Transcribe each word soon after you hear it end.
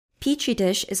Petri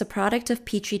Dish is a product of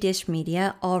Petri Dish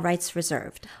Media, all rights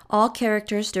reserved. All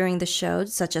characters during the show,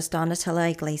 such as Donatella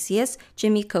Iglesias,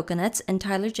 Jimmy Coconuts, and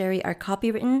Tyler Jerry, are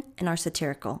copywritten and are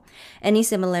satirical. Any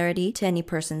similarity to any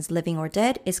persons living or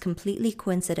dead is completely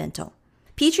coincidental.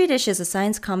 Petri Dish is a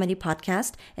science comedy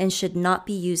podcast and should not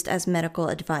be used as medical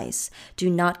advice. Do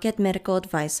not get medical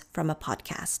advice from a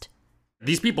podcast.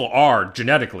 These people are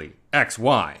genetically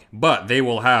XY, but they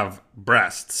will have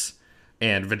breasts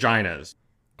and vaginas.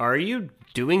 Are you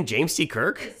doing James T.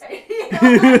 Kirk?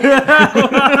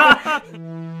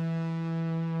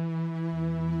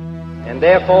 And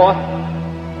therefore,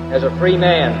 as a free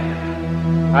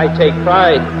man, I take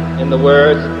pride in the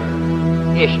words,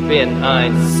 Ich bin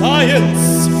ein Science!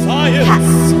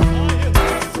 Science!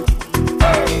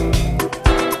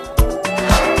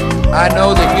 I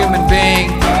know the human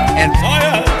being and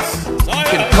Science!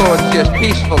 can coexist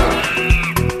peacefully.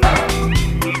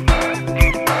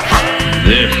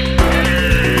 This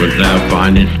what thou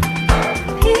findest.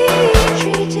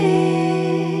 Petri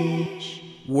Dish.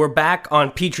 We're back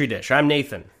on Petri Dish. I'm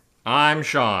Nathan. I'm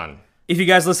Sean. If you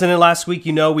guys listened in last week,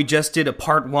 you know we just did a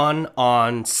part 1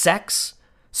 on sex,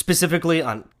 specifically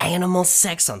on animal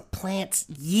sex, on plants,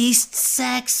 yeast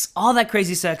sex, all that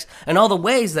crazy sex, and all the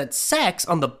ways that sex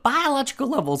on the biological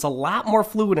level is a lot more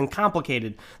fluid and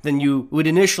complicated than you would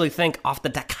initially think off the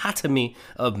dichotomy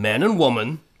of man and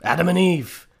woman, Adam and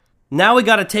Eve. Now we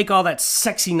gotta take all that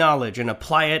sexy knowledge and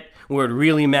apply it where it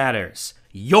really matters.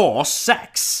 Your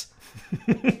sex.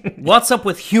 What's up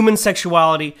with human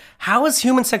sexuality? How is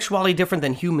human sexuality different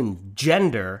than human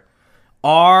gender?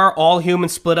 Are all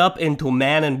humans split up into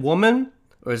man and woman?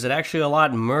 Or is it actually a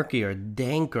lot murkier,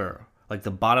 danker, like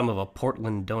the bottom of a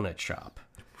Portland donut shop?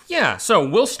 Yeah, so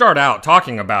we'll start out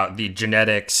talking about the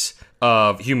genetics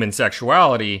of human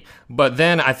sexuality, but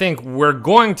then I think we're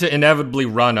going to inevitably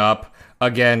run up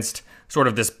against sort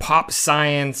of this pop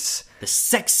science, The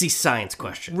sexy science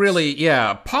questions. really,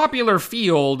 popular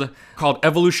field called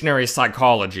evolutionary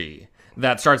psychology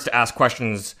that starts to ask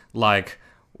questions like,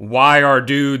 why are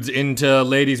dudes into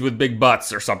ladies with big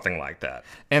butts or something like that?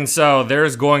 And so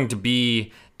there's going to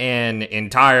be an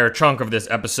entire chunk of this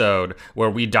episode where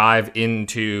we dive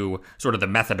into sort of the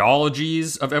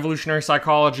methodologies of evolutionary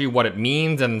psychology, what it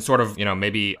means, and sort of,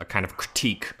 maybe a kind of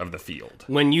critique of the field.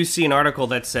 When you see an article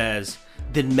that says,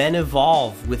 did men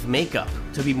evolve with makeup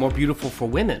to be more beautiful for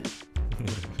women?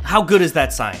 How good is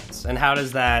that science? And how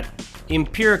does that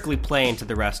empirically play into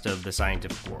the rest of the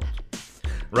scientific world?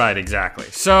 Right, exactly.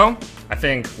 So, I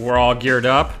think we're all geared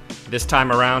up this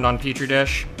time around on Petri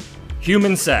Dish.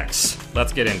 Human sex.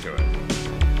 Let's get into it.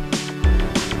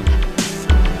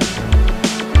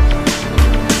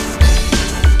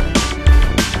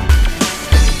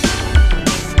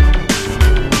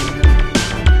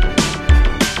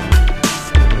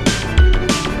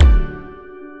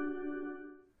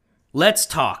 Let's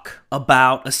talk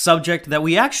about a subject that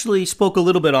we actually spoke a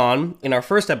little bit on in our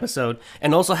first episode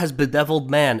and also has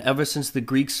bedeviled man ever since the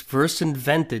Greeks first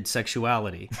invented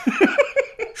sexuality.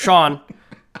 Sean,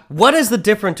 what is the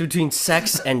difference between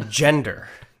sex and gender?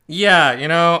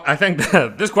 Yeah, I think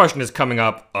that this question is coming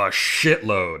up a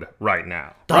shitload right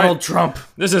now. Donald Trump.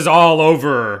 This is all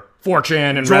over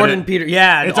 4chan and Jordan Reddit. Peter.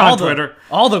 Yeah. It's on Twitter.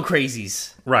 All the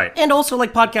crazies. Right. And also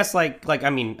like podcasts like,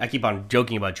 I keep on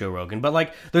joking about Joe Rogan, but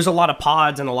like there's a lot of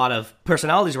pods and a lot of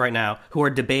personalities right now who are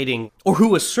debating or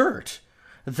who assert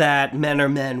that men are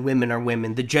men, women are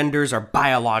women, the genders are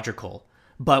biological.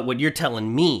 But what you're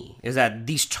telling me is that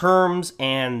these terms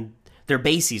and their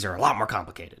bases are a lot more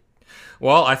complicated.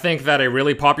 Well, I think that a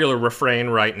really popular refrain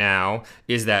right now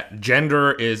is that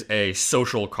gender is a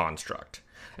social construct.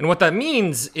 And what that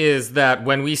means is that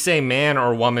when we say man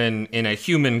or woman in a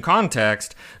human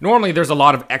context, normally there's a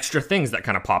lot of extra things that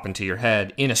kind of pop into your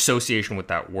head in association with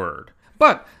that word.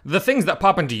 But the things that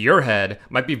pop into your head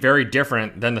might be very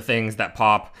different than the things that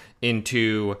pop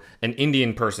into an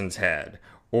Indian person's head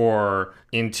or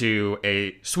into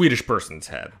a Swedish person's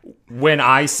head. When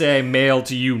I say male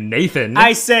to you, Nathan,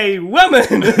 I say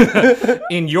woman.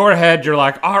 in your head, you're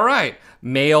like, all right,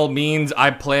 male means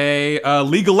I play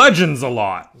League of Legends a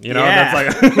lot. That's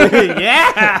like,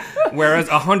 Yeah. Whereas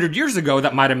 100 years ago,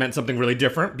 that might have meant something really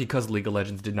different because League of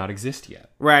Legends did not exist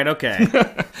yet. Right, okay.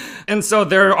 And so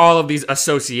there are all of these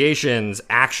associations,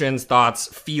 actions, thoughts,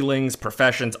 feelings,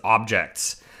 professions,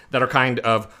 objects that are kind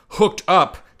of hooked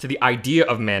up to the idea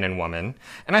of man and woman.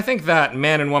 And I think that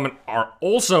man and woman are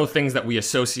also things that we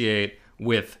associate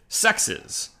with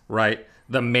sexes, right?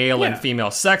 The male and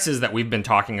female sexes that we've been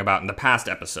talking about in the past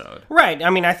episode. Right. I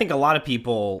mean, I think a lot of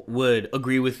people would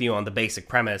agree with you on the basic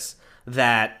premise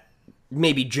that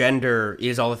maybe gender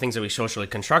is all the things that we socially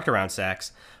construct around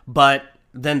sex, but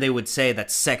then they would say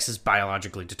that sex is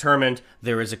biologically determined.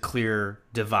 There is a clear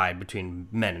divide between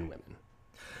men and women.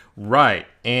 Right.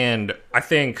 And I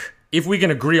think if we can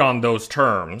agree on those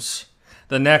terms,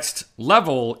 the next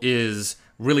level is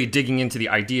really digging into the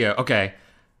idea, okay,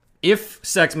 if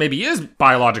sex maybe is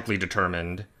biologically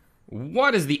determined,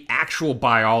 what is the actual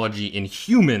biology in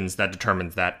humans that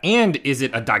determines that? And is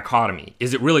it a dichotomy?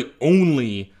 Is it really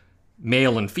only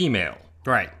male and female?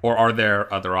 Right. Or are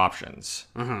there other options?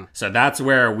 Mm-hmm. So that's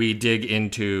where we dig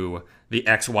into the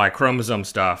XY chromosome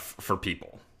stuff for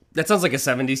people. That sounds like a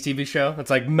 70s TV show. It's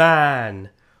like, man,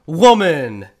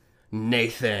 woman,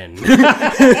 Nathan. Yeah,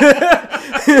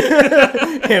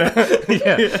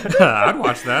 I'd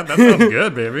watch that. That sounds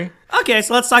good, baby. Okay,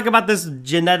 so let's talk about this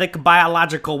genetic,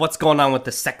 biological, what's going on with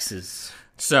the sexes.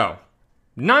 So,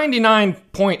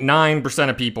 99.9%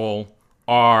 of people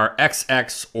are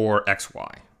XX or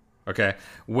XY, okay?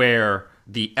 Where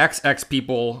the XX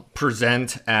people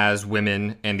present as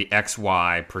women and the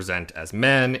XY present as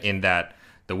men, in that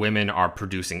the women are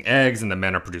producing eggs and the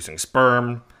men are producing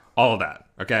sperm, all of that,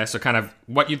 okay? So kind of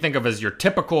what you think of as your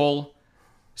typical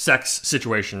sex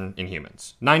situation in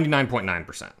humans,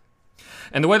 99.9%.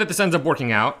 And the way that this ends up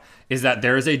working out is that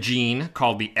there is a gene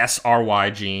called the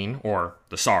SRY gene, or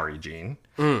the sorry gene,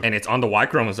 and it's on the Y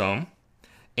chromosome,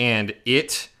 and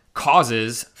it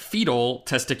causes fetal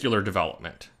testicular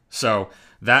development. So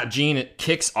that gene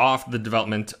kicks off the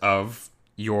development of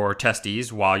your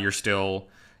testes while you're still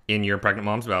in your pregnant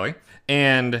mom's belly.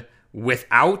 And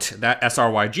without that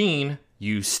SRY gene,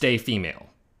 you stay female.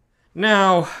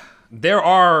 Now, there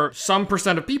are some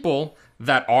percent of people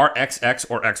that are XX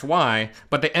or XY,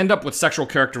 but they end up with sexual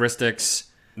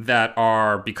characteristics that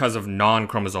are because of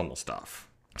non-chromosomal stuff.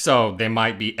 So they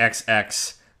might be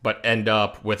XX, but end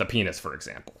up with a penis, for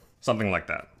example. Something like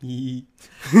that.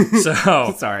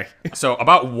 So, Sorry. So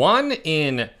about 1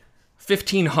 in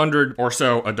 1,500 or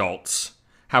so adults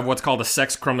have what's called a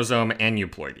sex chromosome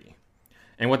aneuploidy.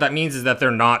 And what that means is that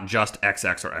they're not just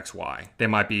XX or XY. They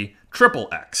might be triple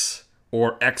X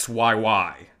or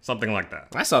XYY, something like that.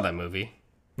 I saw that movie.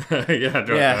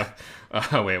 Yeah.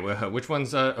 Wait, which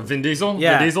one's Vin Diesel?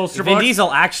 Yeah. Vin Diesel's triple Vin X?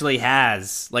 Diesel actually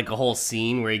has like a whole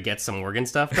scene where he gets some organ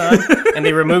stuff done, and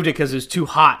they removed it because it was too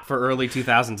hot for early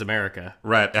 2000s America.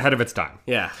 Right, ahead of its time.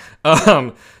 Yeah.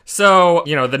 So,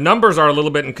 the numbers are a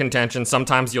little bit in contention.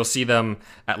 Sometimes you'll see them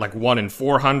at like 1 in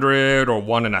 400 or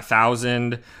 1 in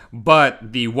 1,000.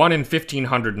 But the 1 in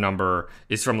 1,500 number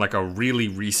is from like a really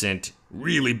recent,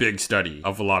 really big study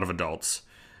of a lot of adults.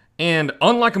 And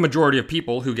unlike a majority of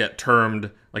people who get termed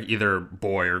like either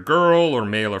boy or girl or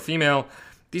male or female,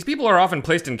 these people are often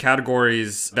placed in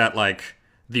categories that like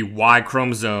the Y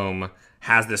chromosome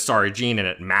has this sorry gene and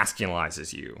it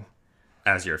masculinizes you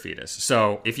as your fetus.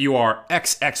 So if you are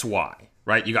XXY,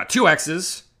 right, you got 2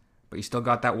 X's, but you still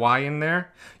got that Y in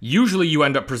there, usually you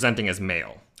end up presenting as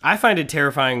male. I find it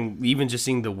terrifying even just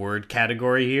seeing the word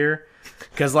category here.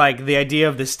 Because, like, the idea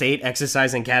of the state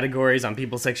exercising categories on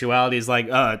people's sexuality is like,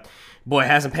 boy, it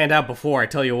hasn't panned out before, I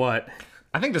tell you what.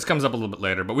 I think this comes up a little bit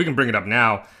later, but we can bring it up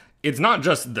now. It's not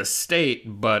just the state,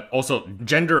 but also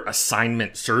gender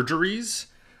assignment surgeries.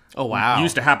 Oh, wow.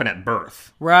 Used to happen at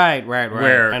birth. Right.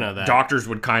 Where I know that. doctors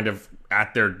would kind of,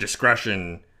 at their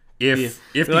discretion, if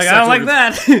the like, sex I don't like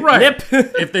organs- that. Right.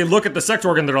 Nip. If they look at the sex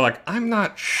organ, they're like, I'm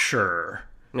not sure.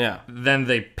 Yeah. Then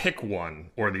they pick one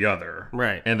or the other.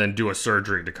 Right. And then do a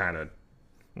surgery to kind of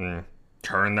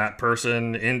turn that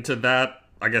person into that,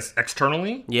 I guess,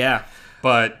 externally. Yeah.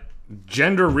 But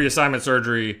gender reassignment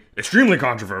surgery, extremely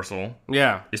controversial.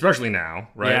 Yeah. Especially now,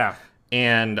 right? Yeah.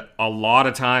 And a lot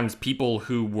of times people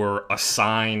who were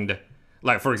assigned,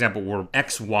 like, for example, were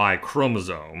XY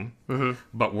chromosome,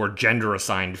 but were gender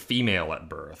assigned female at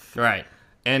birth. Right.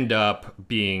 End up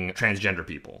being transgender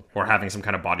people or having some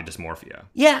kind of body dysmorphia.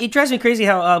 Yeah, it drives me crazy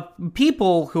how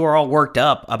people who are all worked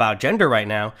up about gender right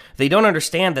now, they don't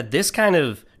understand that this kind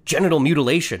of genital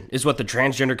mutilation is what the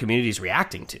transgender community is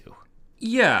reacting to.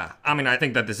 Yeah, I mean, I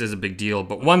think that this is a big deal,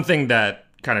 but one thing that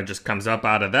kind of just comes up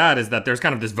out of that is that there's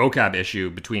kind of this vocab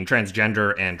issue between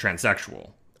transgender and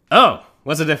transsexual. Oh,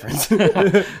 what's the difference?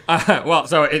 Well,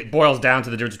 so it boils down to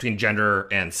the difference between gender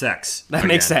and sex. That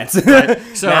makes sense. Right?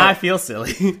 So, now I feel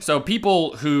silly. So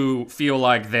people who feel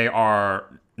like they are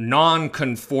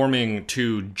non-conforming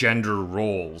to gender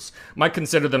roles might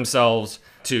consider themselves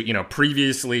to,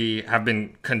 previously have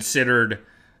been considered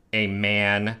a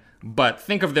man, but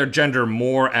think of their gender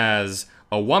more as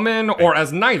a woman or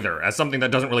as neither, as something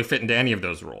that doesn't really fit into any of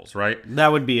those roles, right?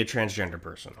 That would be a transgender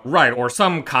person. Right, or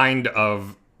some kind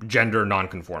of gender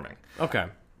non-conforming. Okay.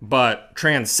 But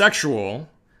transsexual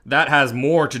that has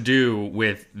more to do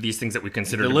with these things that we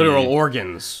consider The to literal be,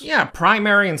 organs. yeah,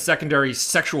 primary and secondary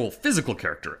sexual physical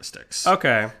characteristics.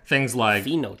 Okay. Things like,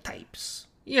 Phenotypes.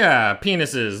 yeah,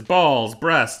 penises, balls,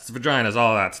 breasts, vaginas,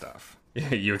 all that stuff.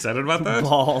 You excited about that?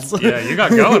 Balls. Yeah, you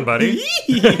got going, buddy.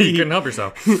 You couldn't help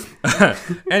yourself.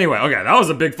 Anyway, okay, that was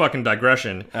a big fucking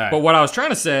digression. right. But what I was trying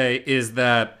to say is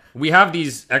that we have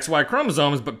these XY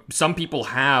chromosomes, but some people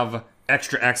have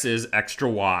extra X's, extra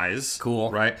Y's.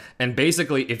 Cool. Right? And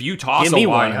basically, if you toss Give a me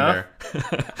Y one, in huh?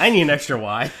 there, I need an extra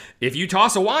Y. if you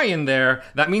toss a Y in there,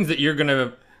 that means that you're going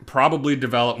to probably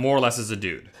develop more or less as a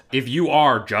dude. If you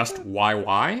are just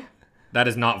YY, that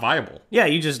is not viable. Yeah,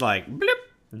 you just like, blip.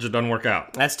 It just doesn't work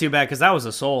out. That's too bad, because that was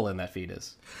a soul in that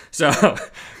fetus. So,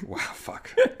 wow,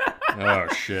 fuck. Oh,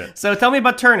 shit. So tell me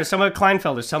about Turners, tell me about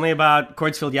Kleinfelders, tell me about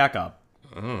Kreutzfeldt-Jakob.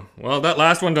 Well, that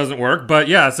last one doesn't work, but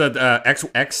yeah, so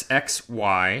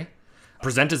XXY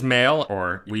present as male,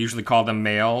 or we usually call them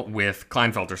male with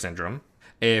Klinefelter syndrome.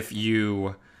 If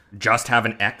you just have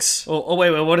an X,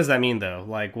 Wait, what does that mean, though?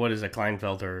 Like, what does a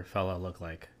Kleinfelter fella look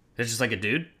like? It's just like a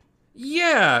dude?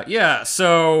 yeah,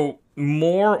 so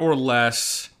more or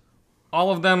less,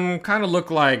 all of them kind of look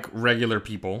like regular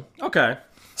people. Okay.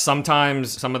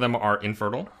 Sometimes some of them are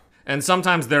infertile, and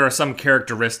sometimes there are some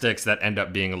characteristics that end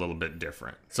up being a little bit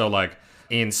different. So, like,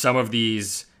 in some of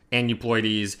these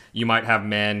aneuploidies, you might have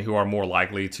men who are more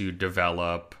likely to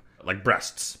develop, like,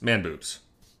 breasts, man boobs.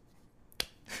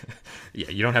 Yeah,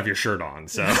 you don't have your shirt on,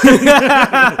 so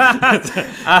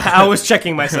I was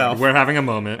checking myself. we're having a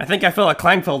moment. I think I feel a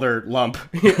Kleinfelder lump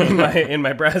in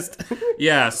my breast.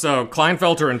 Yeah, so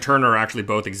Klinefelter and Turner are actually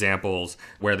both examples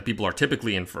where the people are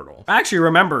typically infertile. I actually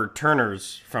remember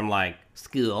Turners from, like,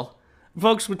 school.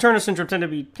 Folks with Turner syndrome tend to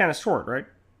be kind of short, right?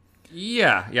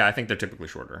 Yeah, I think they're typically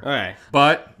shorter. Okay.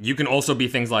 But you can also be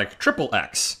things like triple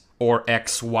X or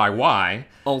XYY.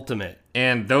 Ultimate.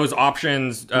 And those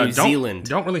options Zealand.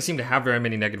 don't really seem to have very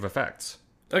many negative effects.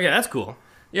 Okay, that's cool.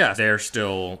 Yeah, they're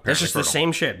still That's just the fertile.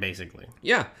 same shit, basically.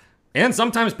 Yeah. And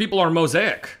sometimes people are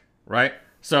mosaic, right?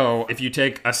 So if you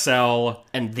take a cell...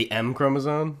 And the M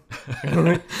chromosome?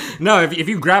 No, if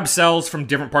you grab cells from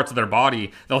different parts of their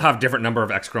body, they'll have different number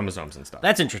of X chromosomes and stuff.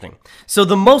 That's interesting. So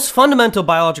the most fundamental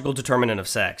biological determinant of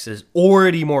sex is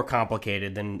already more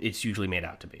complicated than it's usually made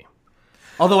out to be.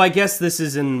 Although I guess this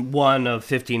is in one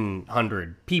of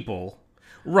 1,500 people.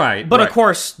 Right. But right. of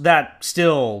course, that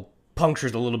still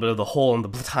punctures a little bit of the hole in the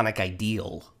platonic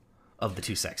ideal of the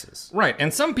two sexes. Right,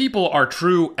 and some people are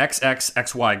true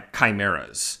XXXY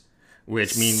chimeras,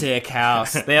 which means... Sick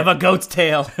house. They have a goat's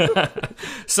tail.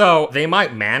 So they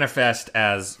might manifest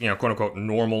as, quote-unquote,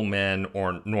 normal men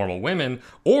or normal women,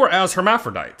 or as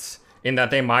hermaphrodites, in that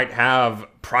they might have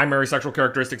primary sexual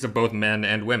characteristics of both men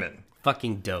and women.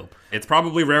 Fucking dope. It's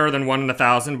probably rarer than 1 in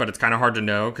 1,000, but it's kind of hard to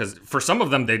know, because for some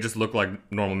of them, they just look like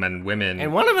normal men and women.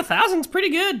 And 1 in 1,000's pretty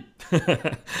good.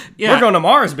 Yeah. We're going to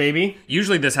Mars, baby.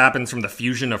 Usually this happens from the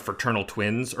fusion of fraternal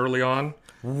twins early on.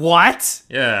 What?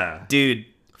 Yeah. Dude,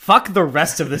 fuck the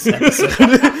rest of this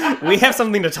episode. We have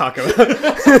something to talk about.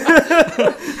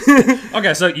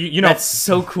 Okay, so, you know... That's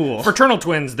so cool. Fraternal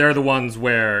twins, they're the ones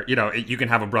where, you can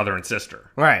have a brother and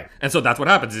sister. Right. And so that's what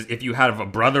happens, is if you have a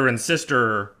brother and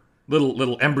sister...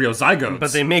 Little embryo zygotes.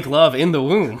 But they make love in the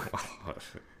womb.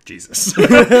 Jesus. But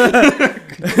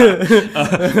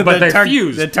they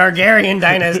fuse. The Targaryen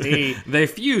dynasty. They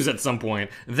fuse at some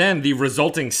point. Then the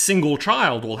resulting single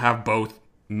child will have both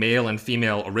male and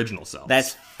female original cells.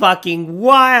 That's fucking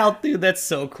wild, dude. That's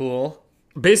so cool.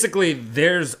 Basically,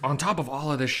 there's, on top of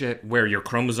all of this shit, where your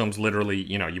chromosomes literally,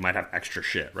 you might have extra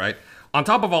shit, right? On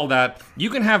top of all that, you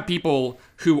can have people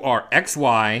who are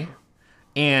XY,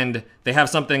 and they have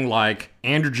something like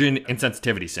androgen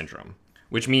insensitivity syndrome,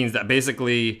 which means that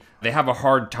basically they have a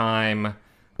hard time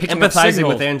picking up Empathizing signal.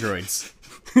 with androids.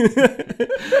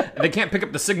 They can't pick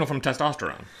up the signal from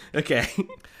testosterone. Okay.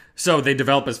 So they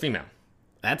develop as female.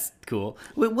 That's cool.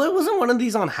 Wait, wasn't one of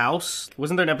these on House?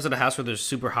 Wasn't there an episode of House where there's a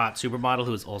super hot supermodel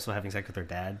who was also having sex with her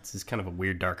dad? This is kind of a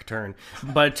weird, dark turn.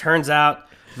 But it turns out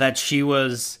that she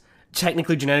was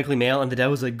technically genetically male, and the dad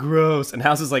was like, gross. And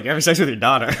House is like, having sex with your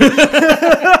daughter.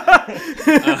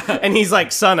 And he's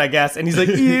like, son, I guess. And he's like,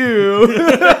 ew.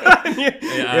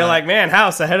 You're like, man,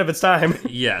 House, ahead of its time.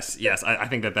 Yes. I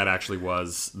think that actually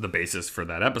was the basis for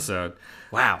that episode.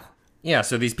 Wow. Yeah,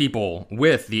 so these people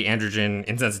with the androgen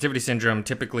insensitivity syndrome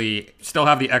typically still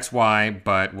have the XY,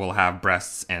 but will have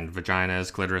breasts and vaginas,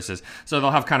 clitorises. So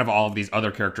they'll have kind of all of these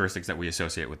other characteristics that we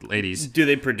associate with ladies. Do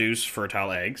they produce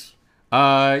fertile eggs?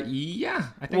 Yeah,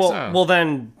 I think so. Well,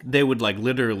 then they would like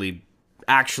literally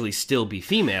actually still be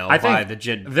female I by think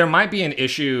the there might be an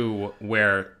issue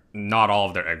where not all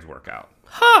of their eggs work out.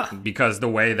 Because the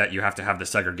way that you have to have the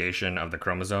segregation of the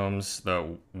chromosomes,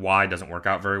 the Y doesn't work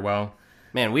out very well.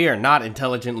 Man, we are not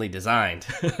intelligently designed.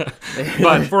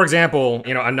 But for example,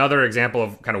 another example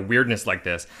of kind of weirdness like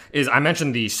this is I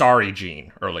mentioned the sorry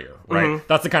gene earlier, right? Mm-hmm.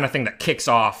 That's the kind of thing that kicks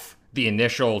off the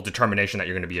initial determination that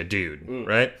you're going to be a dude,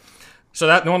 right? So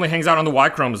that normally hangs out on the Y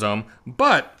chromosome,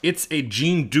 but it's a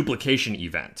gene duplication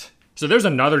event. So there's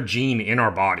another gene in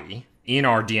our body, in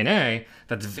our DNA,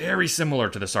 that's very similar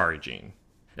to the sorry gene.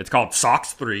 It's called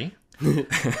SOX3.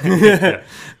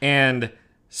 And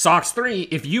SOX3,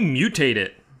 if you mutate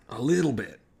it a little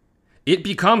bit, it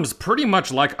becomes pretty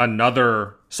much like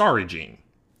another sorry gene.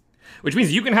 Which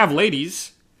means you can have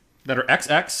ladies that are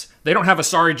XX, they don't have a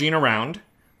sorry gene around,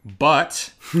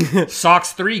 but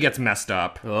SOX3 gets messed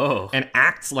up and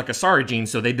acts like a sorry gene,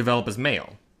 so they develop as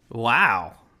male.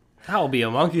 Wow. That will be a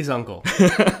monkey's uncle.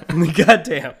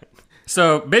 Goddamn.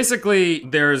 So basically,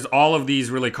 there's all of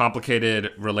these really complicated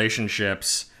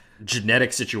relationships,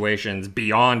 genetic situations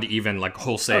beyond even like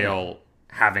wholesale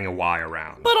having a Y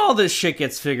around. But all this shit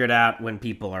gets figured out when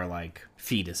people are like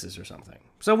fetuses or something.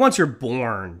 So once you're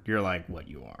born, you're like what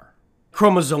you are.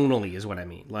 Chromosomally is what I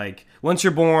mean. Like, once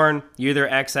you're born, you're either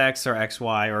XX or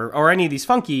XY or any of these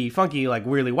funky, like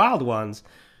really wild ones.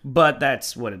 But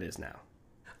that's what it is now.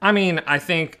 I mean, I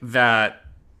think that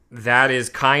is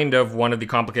kind of one of the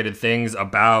complicated things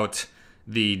about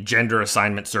the gender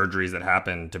assignment surgeries that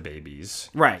happen to babies.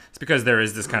 Right. It's because there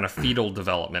is this kind of fetal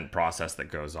development process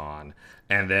that goes on.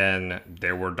 And then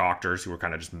there were doctors who were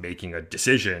kind of just making a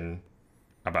decision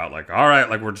about like, all right,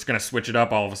 like we're just going to switch it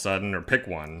up all of a sudden or pick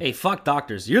one. Hey, fuck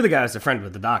doctors. You're the guy who's a friend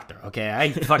with the doctor, okay?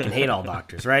 I fucking hate all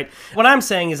doctors, right? What I'm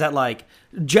saying is that, like,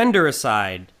 gender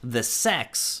aside, the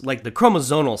sex, like the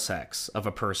chromosomal sex of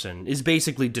a person is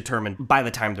basically determined by the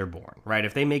time they're born, right?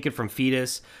 If they make it from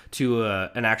fetus to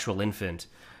an actual infant,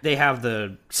 they have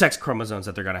the sex chromosomes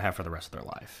that they're going to have for the rest of their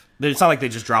life. It's not like they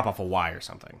just drop off a Y or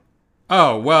something.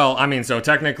 Oh, well, I mean, so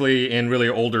technically in really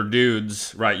older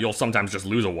dudes, right, you'll sometimes just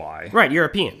lose a Y. Right,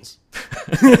 Europeans.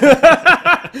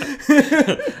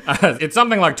 It's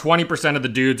something like 20% of the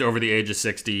dudes over the age of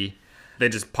 60, they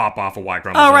just pop off a Y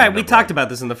chromosome. Oh, right, we talked about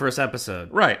this in the first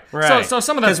episode. Right. Right. So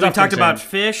some of that because we stuff talked kicks about in.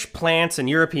 fish, plants, and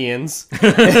Europeans. I'm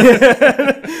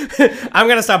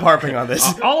going to stop harping on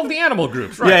this. All of the animal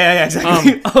groups, right? Yeah,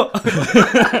 exactly.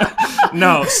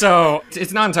 No, so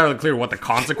it's not entirely clear what the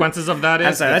consequences of that is.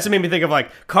 I'm sorry, that just made me think of like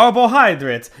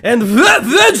carbohydrates and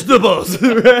vegetables.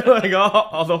 Like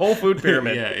all the whole food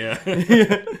pyramid.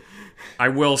 Yeah. I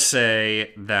will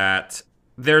say that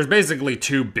there's basically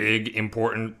two big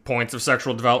important points of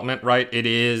sexual development, right? It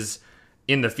is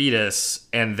in the fetus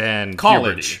and then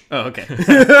College. puberty. Oh,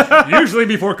 okay. Usually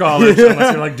before college,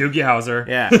 unless you're like Doogie Howser.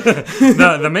 Yeah.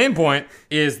 The main point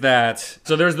is that,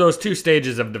 so there's those two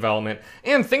stages of development,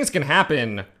 and things can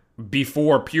happen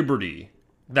before puberty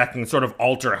that can sort of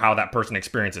alter how that person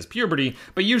experiences puberty,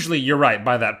 but usually, you're right,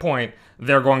 by that point,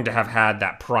 they're going to have had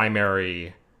that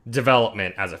primary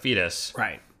development as a fetus.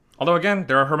 Right. Although, again,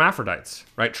 there are hermaphrodites,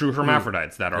 right? True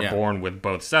hermaphrodites that are born with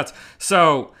both sets.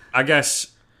 So, I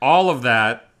guess all of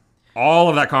that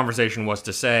conversation was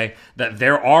to say that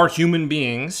there are human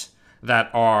beings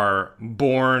that are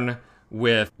born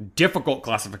with difficult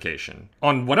classification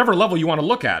on whatever level you want to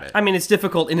look at it. I mean, it's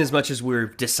difficult in as much as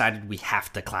we've decided we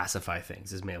have to classify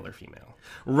things as male or female.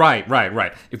 Right.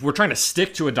 If we're trying to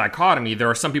stick to a dichotomy, there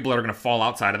are some people that are going to fall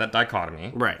outside of that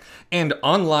dichotomy. Right. And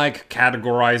unlike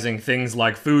categorizing things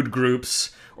like food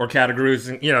groups or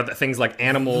categorizing, things like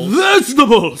animals.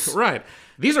 Vegetables! Right.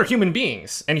 These are human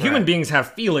beings, and human beings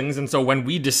have feelings, and so when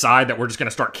we decide that we're just going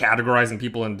to start categorizing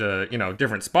people into,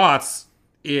 different spots,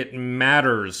 it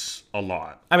matters a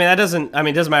lot. I mean, it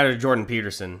doesn't matter to Jordan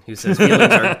Peterson, who says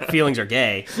feelings are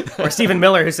gay, or Stephen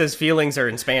Miller, who says feelings are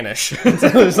in Spanish. So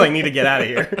it's like, need to get out of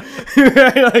here.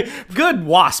 Like, good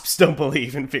wasps don't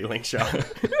believe in feelings, Sean.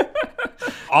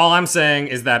 All I'm saying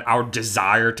is that our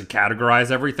desire to categorize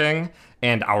everything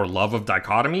and our love of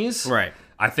dichotomies, right?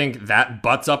 I think that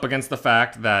butts up against the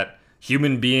fact that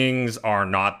human beings are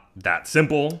not that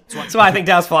simple. So I think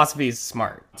Taoist philosophy is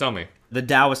smart. Tell me. The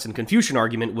Taoist and Confucian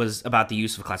argument was about the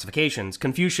use of classifications.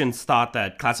 Confucians thought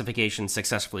that classifications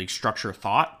successfully structure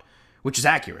thought, which is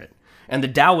accurate. And the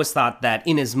Taoists thought that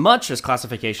in as much as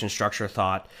classifications structure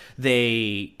thought,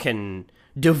 they can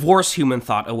divorce human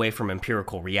thought away from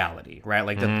empirical reality, right?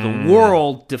 Like the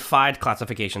world defied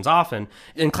classifications often,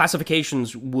 and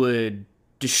classifications would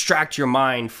distract your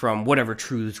mind from whatever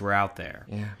truths were out there.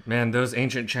 Yeah, man, those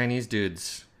ancient Chinese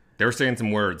dudes, they were saying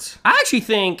some words. I actually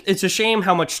think it's a shame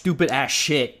how much stupid ass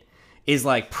shit is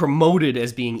like promoted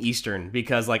as being Eastern,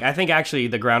 because like I think actually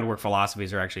the groundwork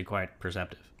philosophies are actually quite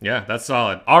perceptive. Yeah, that's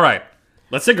solid. All right.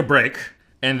 let's take a break.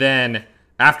 And then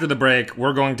after the break,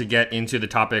 we're going to get into the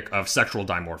topic of sexual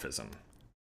dimorphism.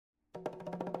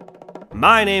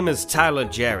 My name is Tyler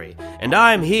Jerry, and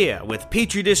I'm here with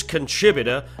Petri Dish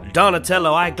contributor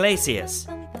Donatello Iglesias.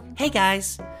 Hey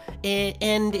guys,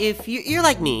 and if you're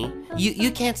like me,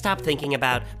 you can't stop thinking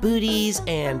about booties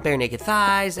and bare naked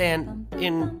thighs and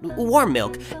warm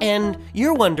milk, and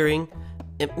you're wondering,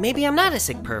 maybe I'm not a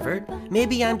sick pervert,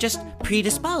 maybe I'm just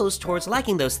predisposed towards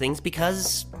liking those things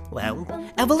because, well,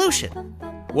 evolution.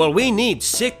 Well, we need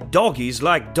sick doggies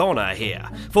like Donna here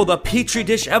for the Petri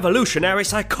Dish Evolutionary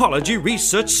Psychology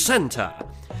Research Center.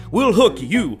 We'll hook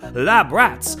you, lab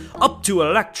rats, up to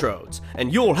electrodes,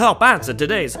 and you'll help answer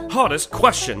today's hardest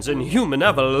questions in human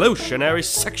evolutionary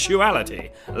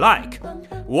sexuality, like,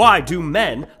 why do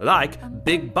men like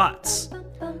big butts?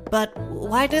 But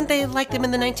why didn't they like them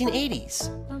in the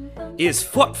 1980s? Is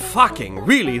foot fucking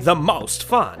really the most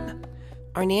fun?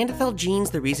 Are Neanderthal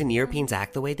genes the reason Europeans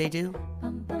act the way they do?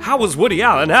 How was Woody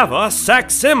Allen ever a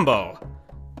sex symbol?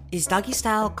 Is doggy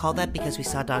style called that because we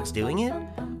saw dogs doing it?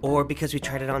 Or because we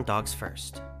tried it on dogs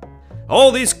first?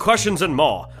 All these questions and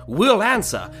more we'll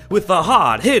answer with the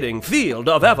hard-hitting field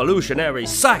of evolutionary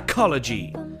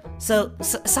psychology. So,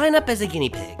 sign up as a guinea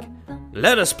pig.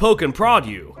 Let us poke and prod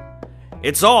you.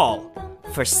 It's all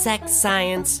For sex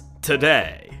science.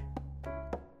 today.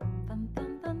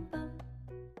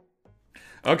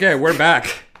 Okay, we're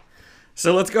back.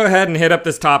 So let's go ahead and hit up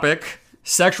this topic.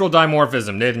 Sexual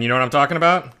dimorphism. Nathan, you know what I'm talking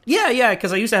about? Yeah,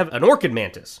 because I used to have an orchid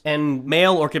mantis, and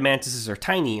male orchid mantises are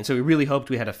tiny, and so we really hoped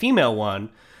we had a female one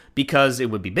because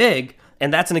it would be big,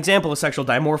 and that's an example of sexual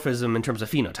dimorphism in terms of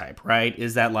phenotype, right?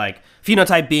 Is that, like,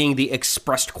 phenotype being the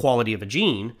expressed quality of a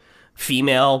gene,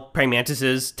 female praying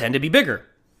mantises tend to be bigger.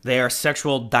 They are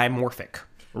sexual dimorphic.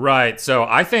 Right, so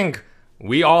I think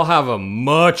we all have a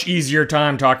much easier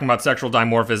time talking about sexual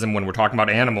dimorphism when we're talking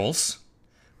about animals.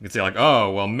 You could say, like,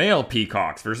 oh, well, male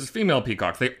peacocks versus female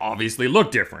peacocks, they obviously look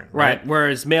different, right?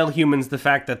 Whereas male humans, the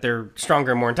fact that they're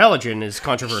stronger and more intelligent is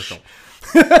controversial.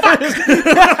 All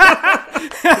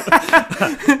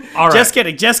right. Just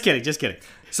kidding.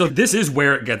 So this is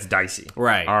where it gets dicey.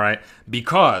 Right. All right.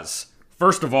 Because,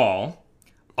 first of all,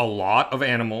 a lot of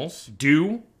animals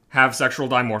do have sexual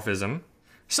dimorphism.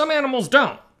 Some animals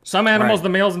don't. Some animals, Right. the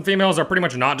males and females, are pretty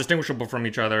much not distinguishable from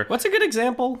each other. What's a good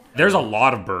example? There's a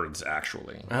lot of birds,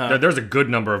 actually. There's a good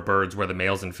number of birds where the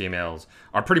males and females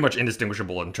are pretty much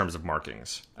indistinguishable in terms of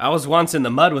markings. I was once in the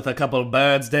mud with a couple of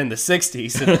birds in the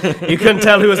 60s, and you couldn't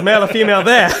tell who was male or female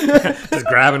there. Just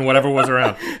grabbing whatever was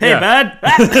around. Hey, bud.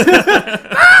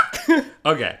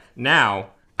 Okay, now,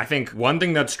 I think one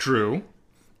thing that's true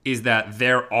is that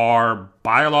there are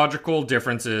biological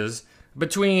differences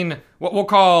between what we'll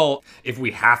call, if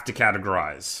we have to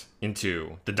categorize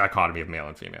into the dichotomy of male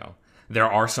and female, there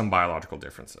are some biological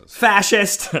differences.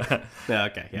 Fascist.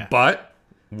 Okay, yeah. But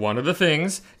one of the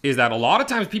things is that a lot of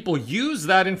times people use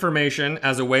that information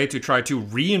as a way to try to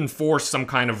reinforce some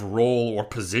kind of role or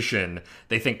position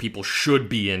they think people should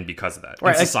be in because of that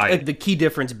in society. The key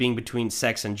difference being between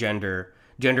sex and gender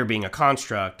being a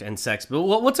construct and sex. But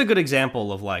what's a good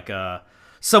example of, like,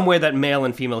 some way that male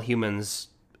and female humans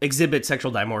exhibit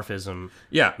sexual dimorphism?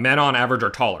 Yeah, men on average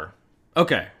are taller.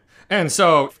 Okay. And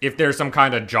so if there's some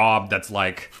kind of job that's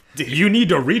like, you need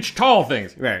to reach tall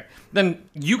things, Right. then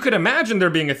you could imagine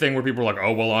there being a thing where people are like,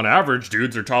 oh, well, on average,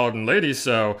 dudes are taller than ladies,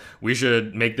 so we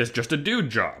should make this just a dude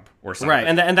job or something. Right,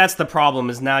 and that's the problem,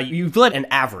 is now you've let an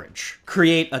average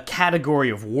create a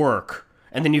category of work,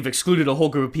 and then you've excluded a whole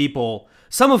group of people,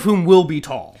 some of whom will be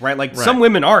tall, right? Like, some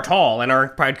women are tall and are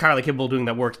probably entirely capable of doing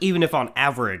that work, even if on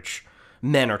average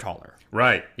men are taller.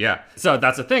 Right, yeah. So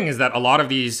that's the thing, is that a lot of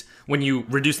these, when you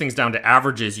reduce things down to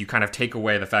averages, you kind of take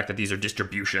away the fact that these are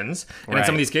distributions. And in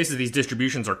some of these cases, these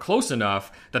distributions are close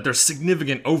enough that there's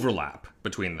significant overlap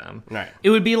between them. Right.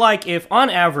 It would be like if, on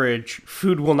average,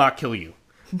 food will not kill you.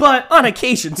 But on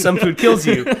occasion, some food kills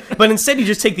you. But instead, you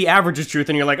just take the average as truth,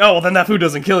 and you're like, oh, well, then that food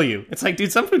doesn't kill you. It's like,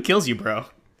 dude, some food kills you, bro.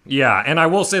 Yeah, and I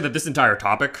will say that this entire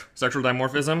topic, sexual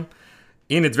dimorphism,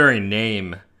 in its very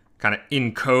name, kind of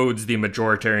encodes the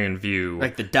majoritarian view.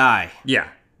 Like the die. Yeah,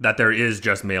 that there is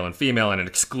just male and female, and it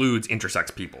excludes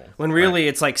intersex people. When really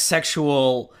it's like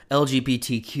sexual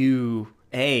LGBTQA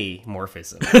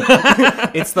morphism.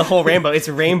 It's the whole rainbow. It's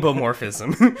rainbow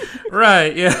morphism.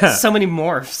 Right, yeah. So many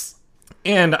morphs.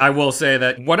 And I will say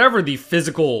that whatever the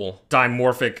physical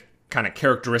dimorphic kind of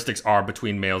characteristics are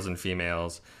between males and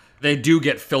females, they do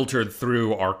get filtered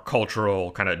through our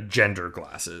cultural kind of gender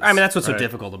glasses. I mean, that's what's so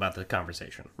difficult about the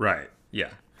conversation. Right, yeah.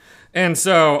 And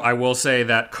so I will say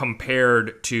that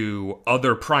compared to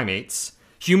other primates,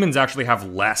 humans actually have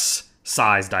less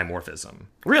size dimorphism.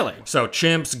 Really? So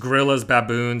chimps, gorillas,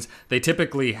 baboons, they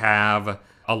typically have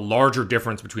a larger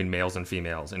difference between males and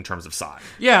females in terms of size.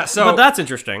 Yeah, so... But that's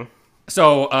interesting.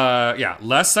 So,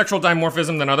 less sexual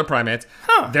dimorphism than other primates.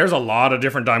 There's a lot of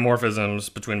different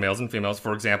dimorphisms between males and females.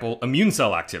 For example, immune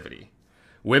cell activity.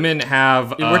 Women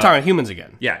have... We're talking humans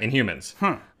again. Yeah, in humans.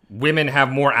 Women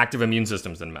have more active immune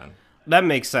systems than men. That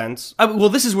makes sense. Well,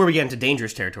 this is where we get into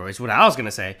dangerous territories. What I was going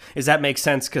to say is that makes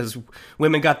sense because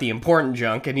women got the important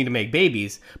junk and need to make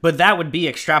babies. But that would be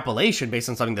extrapolation based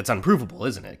on something that's unprovable,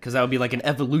 isn't it? Because that would be like an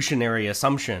evolutionary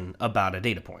assumption about a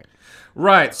data point.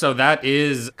 Right, so that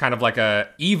is kind of like a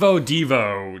Evo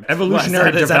Devo,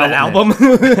 evolutionary development. Is that an album?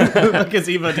 Like it's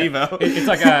Evo Devo. It's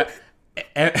like a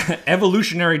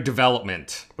evolutionary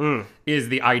development is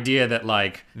the idea that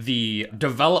like the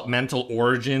developmental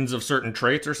origins of certain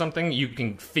traits or something, you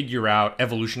can figure out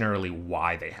evolutionarily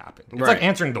why they happen. It's like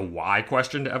answering the why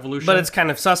question to evolution. But it's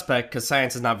kind of suspect because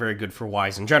science is not very good for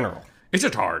whys in general. It's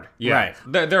just hard. Yeah. Right.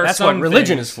 There are That's some what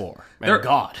religion things, is for. And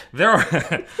God. There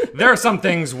are some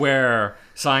things where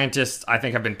scientists, I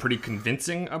think, have been pretty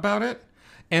convincing about it.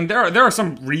 And there are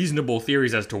some reasonable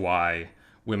theories as to why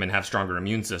women have stronger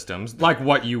immune systems. Like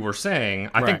what you were saying,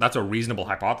 I think that's a reasonable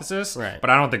hypothesis, but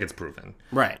I don't think it's proven.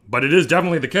 Right. But it is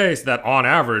definitely the case that, on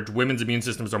average, women's immune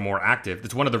systems are more active.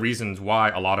 It's one of the reasons why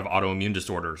a lot of autoimmune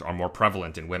disorders are more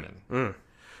prevalent in women.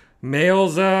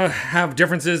 Males have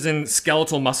differences in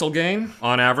skeletal muscle gain,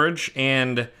 on average,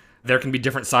 and there can be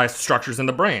different sized structures in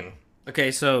the brain.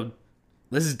 Okay, so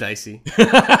this is dicey.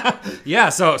 Yeah,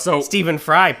 so Stephen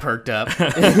Fry perked up.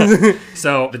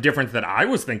 So the difference that I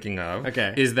was thinking of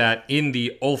Okay. is that in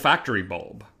the olfactory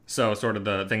bulb, so sort of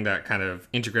the thing that kind of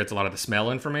integrates a lot of the smell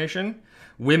information,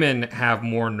 women have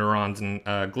more neurons and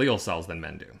glial cells than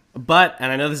men do. But,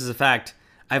 and I know this is a fact,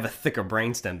 I have a thicker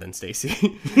brainstem than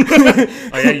Stacy.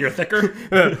 Oh yeah, you're thicker?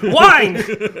 Wine!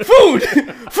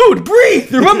 Food!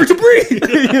 Breathe! Remember to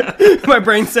breathe! My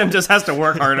brainstem just has to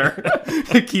work harder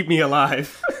to keep me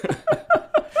alive.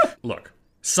 Look,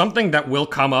 something that will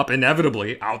come up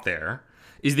inevitably out there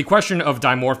is the question of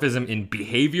dimorphism in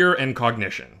behavior and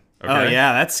cognition. Okay? Oh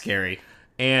yeah, that's scary.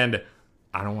 And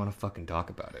I don't want to fucking talk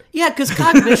about it. Yeah, because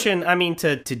cognition, I mean,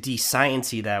 to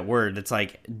de-science-y that word, it's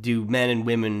like, do men and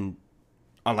women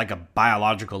on like a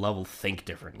biological level think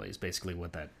differently is basically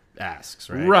what that asks,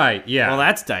 right? Right, yeah. Well,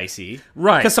 that's dicey.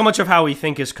 Right. Because so much of how we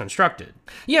think is constructed.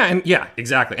 Yeah,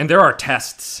 exactly. And there are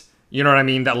tests, you know what I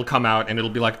mean, that'll come out and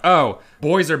it'll be like, oh,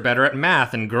 boys are better at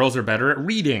math and girls are better at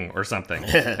reading or something.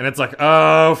 And it's like,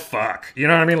 oh, fuck. You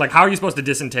know what I mean? Like, how are you supposed to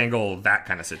disentangle that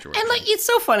kind of situation? And like, it's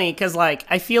so funny because like,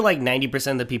 I feel like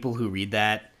 90% of the people who read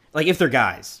that, like if they're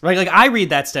guys, right? Like I read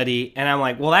that study and I'm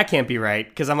like, well, that can't be right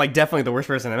because I'm like definitely the worst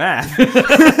person in math,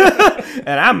 and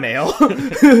I'm male.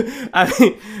 I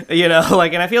mean, you know,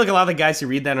 like, and I feel like a lot of the guys who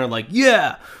read that are like,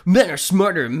 yeah, men are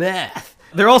smarter at math.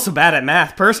 They're also bad at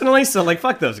math personally, so like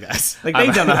fuck those guys. Like they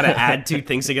don't know how to add two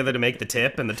things together to make the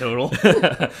tip and the total.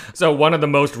 So one of the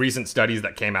most recent studies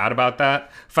that came out about that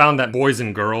found that boys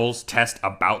and girls test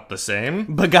about the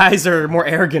same. But guys are more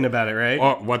arrogant about it, right?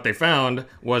 Well, what they found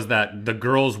was that the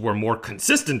girls were more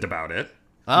consistent about it.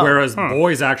 Whereas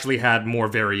boys actually had more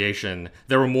variation.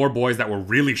 There were more boys that were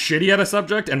really shitty at a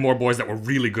subject and more boys that were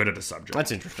really good at a subject.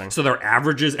 That's interesting. So their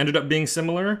averages ended up being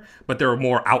similar, but there were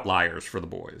more outliers for the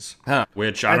boys.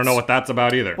 Which I don't know what that's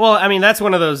about either. Well, I mean, that's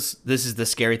one of those, this is the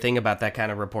scary thing about that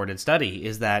kind of reported study,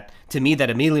 is that, to me, that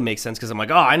immediately makes sense, because I'm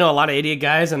like, oh, I know a lot of idiot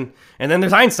guys, and then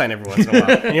there's Einstein every once in a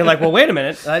while. And you're like, well, wait a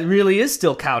minute, that really is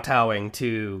still kowtowing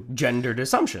to gendered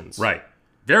assumptions. Right.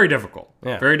 Very difficult.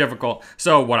 Yeah. Very difficult.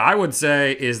 So what I would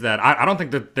say is that I don't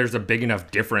think that there's a big enough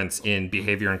difference in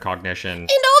behavior and cognition. And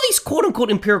all these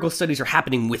quote-unquote empirical studies are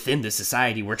happening within the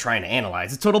society we're trying to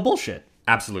analyze. It's total bullshit.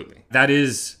 Absolutely. That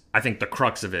is, I think, the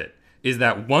crux of it, is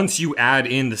that once you add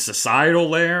in the societal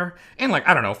layer, and like,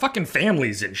 I don't know, fucking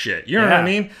families and shit, you know what I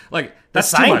mean? Like, that's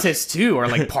the scientists, too, are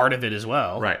like part of it as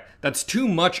well. Right. That's too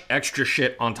much extra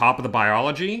shit on top of the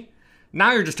biology.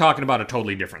 Now you're just talking about a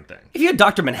totally different thing. If you had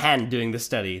Dr. Manhattan doing this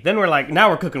study, then we're like, now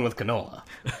we're cooking with canola.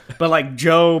 But like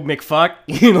Joe McFuck,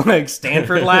 you know, like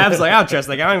Stanford Labs, like, I'll trust,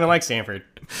 like, I don't even like Stanford.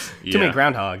 Too many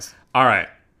groundhogs. All right.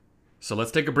 So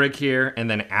let's take a break here. And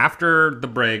then after the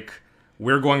break,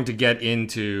 we're going to get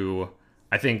into,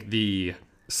 I think, the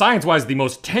science-wise, the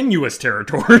most tenuous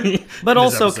territory. But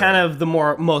also kind of the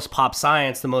most pop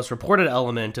science, the most reported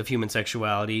element of human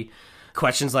sexuality.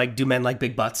 Questions like, do men like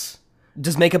big butts?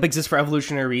 Does makeup exist for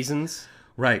evolutionary reasons?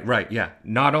 Right, yeah.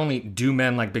 Not only do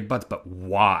men like big butts, but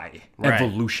why? Right.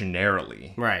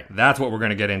 Evolutionarily. Right. That's what we're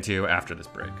going to get into after this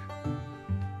break.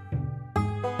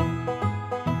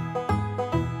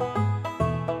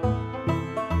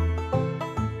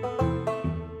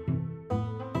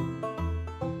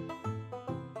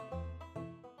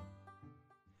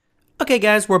 Okay,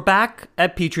 guys, we're back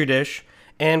at Petri Dish,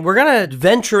 and we're going to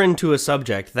venture into a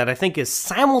subject that I think is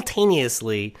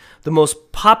simultaneously the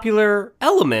most popular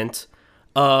element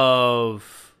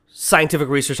of scientific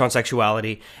research on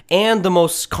sexuality and the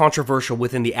most controversial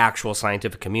within the actual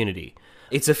scientific community.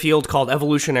 It's a field called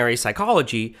evolutionary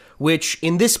psychology, which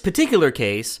in this particular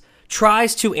case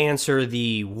tries to answer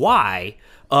the why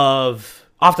of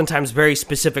oftentimes very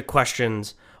specific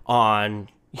questions on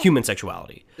human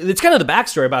sexuality. It's kind of the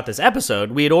backstory about this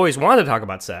episode. We had always wanted to talk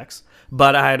about sex,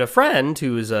 but I had a friend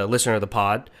who is a listener of the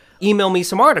pod email me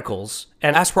some articles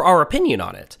and ask for our opinion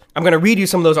on it. I'm going to read you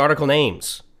some of those article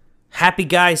names. Happy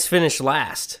Guys Finish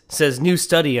Last says new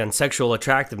study on sexual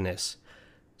attractiveness.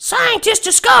 Scientists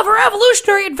discover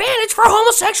evolutionary advantage for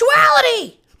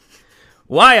homosexuality.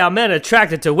 Why are men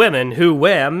attracted to women who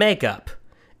wear makeup?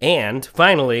 And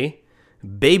finally,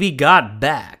 Baby Got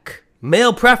Back.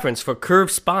 Male preference for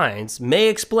curved spines may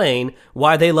explain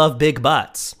why they love big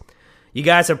butts. You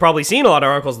guys have probably seen a lot of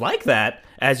articles like that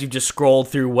as you've just scrolled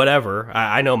through whatever.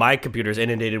 I know my computer's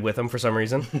inundated with them for some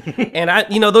reason. And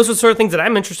those are the sort of things that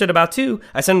I'm interested about too.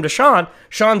 I sent them to Sean.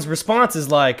 Sean's response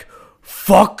is like,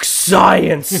 fuck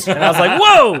science. And I was like,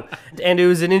 whoa! And it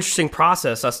was an interesting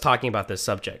process, us talking about this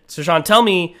subject. So Sean, tell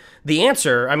me the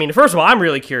answer. I mean, first of all, I'm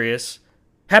really curious.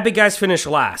 Happy Guys Finish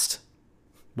Last.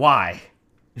 Why?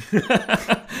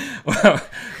 Well,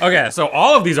 okay, so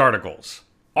all of these articles,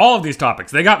 all of these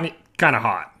topics, they got me kind of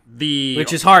hot.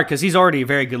 Which is hard because he's already a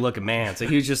very good-looking man. So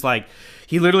he was just like,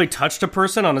 he literally touched a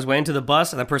person on his way into the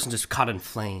bus, and that person just caught in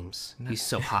flames. He's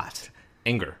so hot.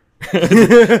 Anger.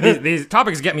 these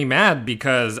topics get me mad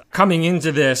because coming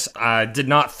into this, I did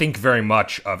not think very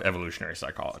much of evolutionary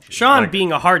psychology. Sean,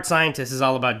 being a hard scientist, is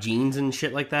all about genes and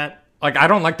shit like that. Like, I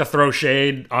don't like to throw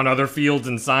shade on other fields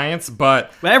in science,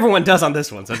 but everyone does on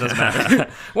this one, so it doesn't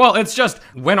matter. Well, it's just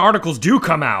when articles do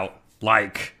come out,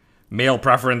 like male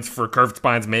preference for curved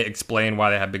spines may explain why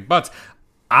they have big butts,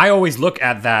 I always look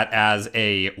at that as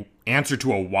a answer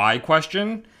to a why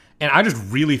question, and I just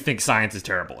really think science is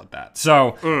terrible at that.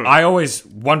 So I always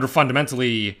wonder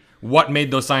fundamentally what made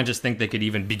those scientists think they could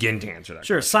even begin to answer that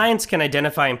Sure, question. Science can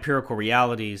identify empirical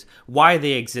realities. Why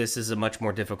they exist is a much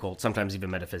more difficult, sometimes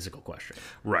even metaphysical question.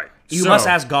 Right. You must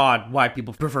ask God why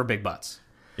people prefer big butts.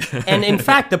 And in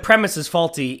fact, the premise is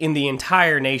faulty in the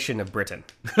entire nation of Britain.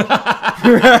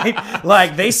 Right?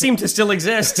 Like, they seem to still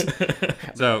exist.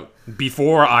 So,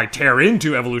 before I tear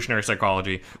into evolutionary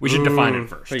psychology, we should define it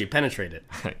first. So you penetrate it.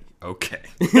 Okay.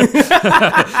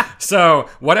 So,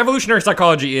 what evolutionary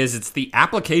psychology is, it's the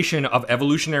application of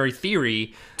evolutionary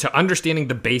theory to understanding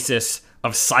the basis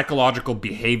of psychological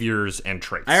behaviors and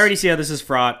traits. I already see how this is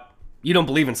fraught. You don't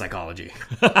believe in psychology.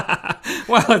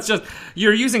 Well, it's just,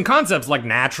 you're using concepts like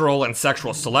natural and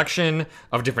sexual selection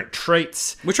of different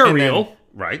traits. Which are and real. Then,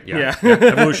 right, yeah.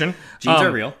 Evolution. Genes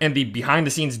are real. And the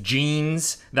behind-the-scenes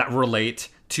genes that relate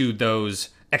to those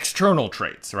external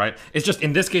traits, right? It's just,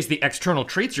 in this case, the external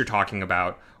traits you're talking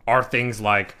about are things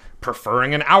like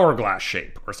preferring an hourglass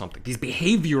shape or something. These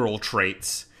behavioral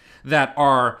traits that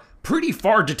are pretty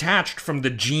far detached from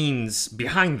the genes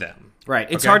behind them. Right.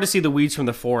 It's hard to see the weeds from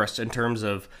the forest in terms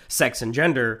of sex and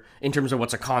gender, in terms of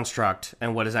what's a construct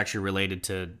and what is actually related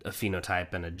to a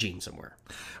phenotype and a gene somewhere.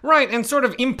 Right, and sort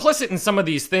of implicit in some of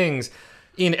these things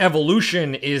in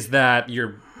evolution is that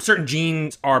your certain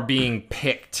genes are being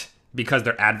picked because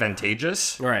they're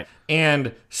advantageous. Right.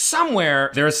 And somewhere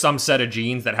there's some set of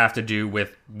genes that have to do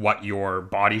with what your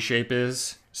body shape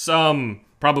is. Some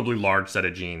probably large set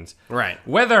of genes. Right.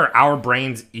 Whether our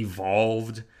brains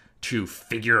evolved to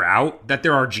figure out that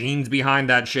there are genes behind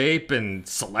that shape and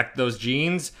select those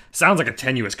genes sounds like a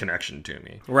tenuous connection to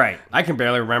me. Right. I can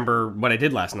barely remember what I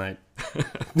did last night.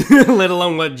 Let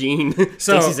alone what gene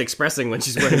Stacey's expressing when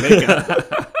she's wearing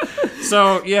makeup.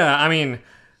 So, yeah, I mean,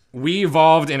 we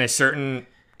evolved in a certain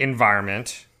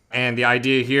environment, and the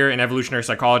idea here in evolutionary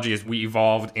psychology is we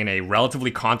evolved in a relatively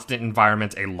constant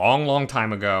environment a long, long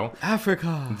time ago.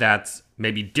 Africa. That's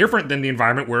maybe different than the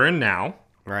environment we're in now.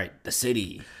 Right. The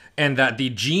city. And that the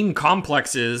gene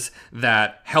complexes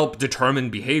that help determine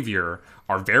behavior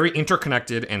are very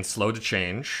interconnected and slow to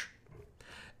change.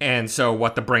 And so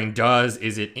what the brain does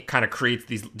is it kind of creates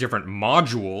these different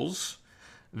modules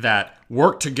that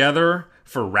work together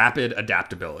for rapid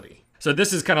adaptability. So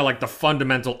this is kind of like the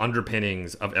fundamental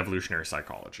underpinnings of evolutionary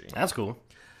psychology. That's cool.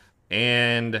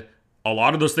 And a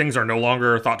lot of those things are no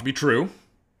longer thought to be true.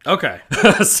 Okay.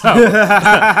 So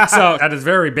at its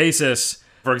very basis,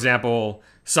 for example,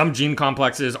 some gene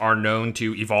complexes are known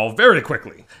to evolve very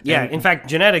quickly. Yeah, in fact,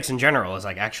 genetics in general is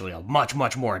like actually a much,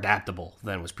 much more adaptable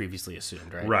than was previously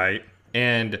assumed, right? Right.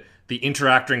 and the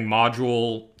interacting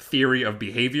module theory of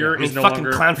behavior is no fucking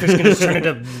longer... clownfish can just turn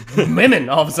into women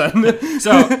all of a sudden.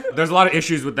 So there's a lot of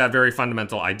issues with that very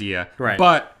fundamental idea. Right.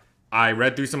 But I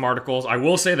read through some articles. I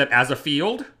will say that as a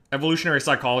field, evolutionary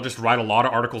psychologists write a lot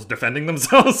of articles defending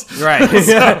themselves. Right.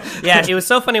 Yeah, it was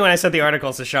so funny when I sent the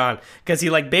articles to Sean, because he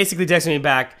like basically texted me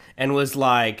back and was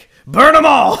like, burn them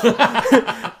all!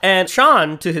 And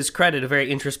Sean, to his credit, a very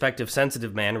introspective,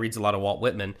 sensitive man, reads a lot of Walt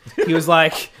Whitman. He was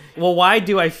like, well, why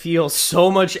do I feel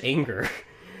so much anger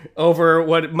over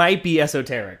what might be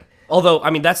esoteric? Although,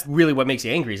 I mean, that's really what makes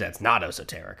you angry, is that it's not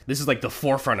esoteric. This is like the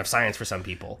forefront of science for some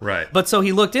people. Right. But so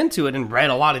he looked into it and read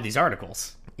a lot of these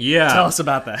articles. Yeah. Tell us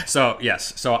about that. So,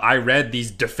 yes. So I read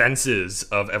these defenses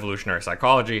of evolutionary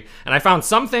psychology, and I found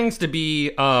some things to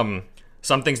be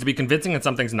convincing and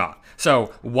some things not.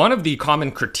 So one of the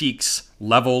common critiques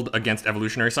leveled against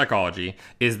evolutionary psychology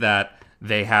is that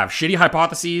they have shitty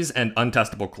hypotheses and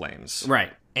untestable claims.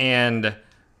 Right. And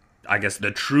I guess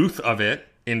the truth of it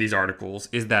in these articles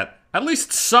is that at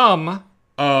least some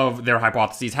of their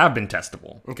hypotheses have been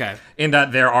testable. Okay. In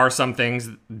that there are some things,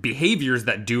 behaviors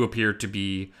that do appear to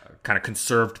be kind of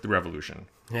conserved through evolution.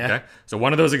 Yeah. Okay. So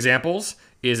one of those examples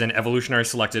is an evolutionary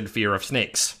selected fear of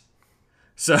snakes.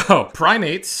 So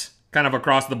primates, kind of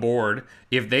across the board,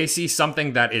 if they see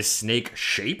something that is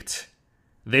snake-shaped,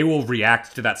 they will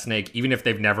react to that snake even if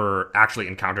they've never actually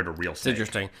encountered a real snake. It's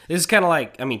interesting. This is kind of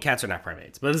like, I mean, cats are not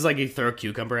primates, but it's like you throw a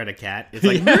cucumber at a cat. It's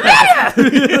like,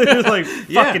 it's like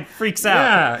fucking freaks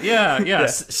out. Yeah.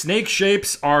 Snake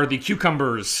shapes are the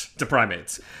cucumbers to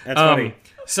primates. That's funny.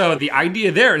 So the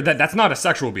idea there, that's not a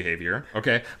sexual behavior,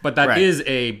 okay? But that Right. is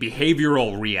a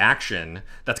behavioral reaction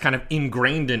that's kind of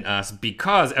ingrained in us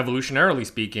because, evolutionarily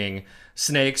speaking,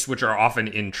 snakes, which are often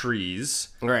in trees,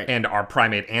 Right. and our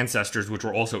primate ancestors, which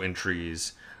were also in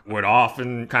trees, would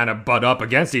often kind of butt up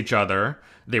against each other.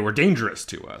 They were dangerous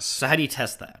to us. So how do you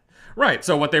test that? Right.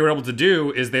 So what they were able to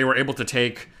do is they were able to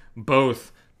take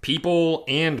both people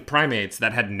and primates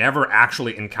that had never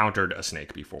actually encountered a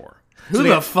snake before. Who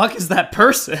the fuck is that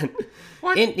person?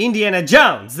 What? Indiana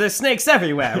Jones. There's snakes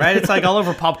everywhere, right? It's like all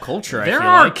over pop culture, I There feel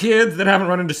are like. kids that haven't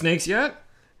run into snakes yet.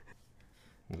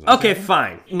 Okay,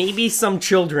 fine. Maybe some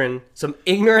children, some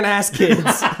ignorant ass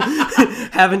kids,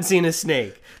 haven't seen a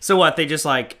snake. So what? They just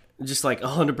like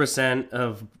 100%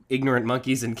 of ignorant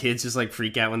monkeys and kids just like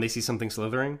freak out when they see something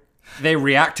slithering. They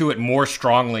react to it more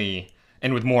strongly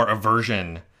and with more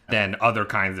aversion than other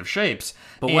kinds of shapes.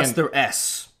 But what's the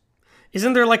S?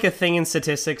 Isn't there like a thing in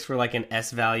statistics where like an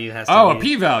S value has to Oh, be... a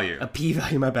p-value. A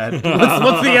p-value, my bad.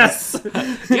 What's the S?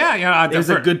 Yeah. There's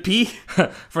a good P?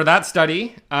 For that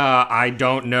study, I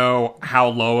don't know how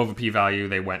low of a p-value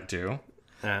they went to.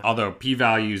 Although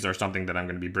p-values are something that I'm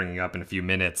going to be bringing up in a few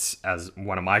minutes as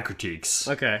one of my critiques.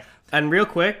 Okay. And real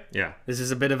quick, Yeah. this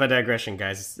is a bit of a digression,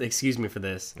 guys. Excuse me for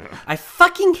this. I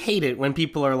fucking hate it when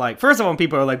people are like, first of all, when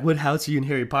people are like, what house are you in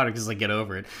Harry Potter? Because like, get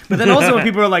over it. But then also when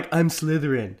people are like, I'm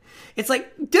Slytherin. It's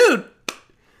like, dude,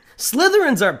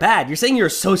 Slytherins are bad. You're saying you're a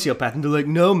sociopath. And they're like,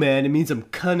 no, man, it means I'm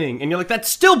cunning. And you're like, that's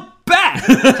still bad.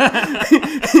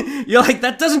 You're like,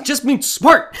 that doesn't just mean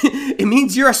smart. It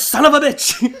means you're a son of a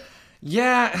bitch.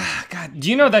 Yeah. God, do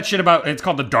you know that shit about, it's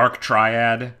called the dark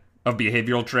triad of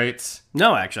behavioral traits?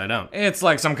 No, actually, I don't. It's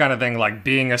like some kind of thing like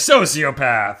being a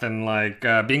sociopath and like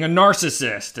being a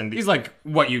narcissist and these like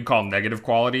what you'd call negative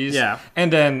qualities. Yeah.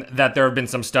 And then that there have been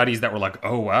some studies that were like,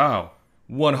 oh wow,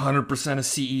 100% of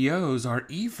CEOs are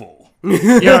evil.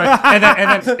 You know, and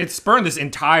then it spurned this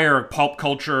entire pulp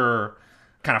culture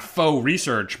kind of faux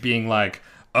research being like,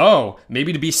 oh,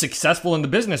 maybe to be successful in the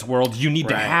business world, you need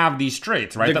to Right. have these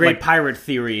traits, right? The That, great like, pirate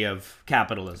theory of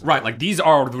capitalism. right, like these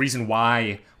are the reason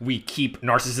why we keep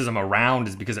narcissism around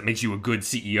is because it makes you a good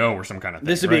CEO or some kind of thing.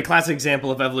 This would be a right? classic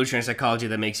example of evolutionary psychology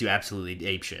that makes you absolutely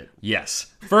apeshit.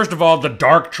 Yes. First of all, the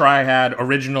dark triad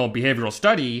original behavioral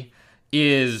study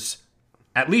is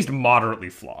at least moderately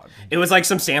flawed. It was like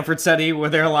some Stanford study where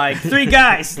they're like, 3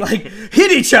 guys, like, hit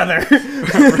each other.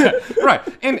 Right.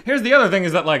 And here's the other thing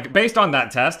is that, like, based on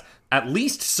that test, at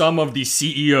least some of the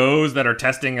CEOs that are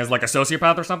testing as, like, a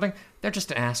sociopath or something, they're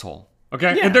just an asshole.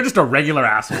 Okay? Yeah. They're just a regular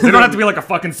asshole. They don't have to be, like, a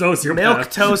fucking sociopath.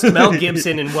 Milk toast, Mel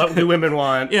Gibson, and What Do Women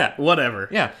Want? Yeah. Whatever.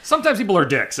 Yeah. Sometimes people are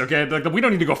dicks, okay? Like, we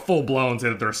don't need to go full-blown to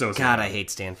that they're sociopaths. God, I hate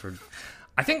Stanford.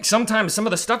 I think sometimes some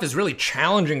of the stuff is really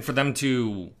challenging for them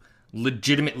to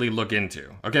legitimately look into,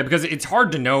 okay? Because it's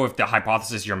hard to know if the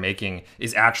hypothesis you're making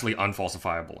is actually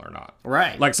unfalsifiable or not.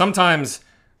 Right. Like sometimes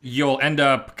you'll end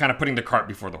up kind of putting the cart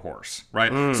before the horse,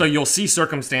 right? So you'll see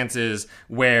circumstances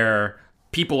where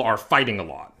people are fighting a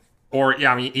lot, Or,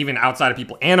 yeah, I mean, even outside of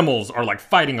people, animals are, like,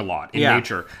 fighting a lot in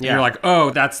nature. And Yeah. you're like, oh,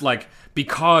 that's, like,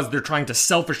 because they're trying to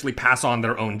selfishly pass on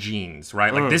their own genes,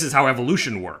 right? Like, this is how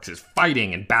evolution works, is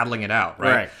fighting and battling it out,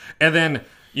 right? And then,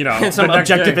 you know... And some the next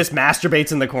day- objectivist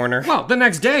masturbates in the corner. Well, the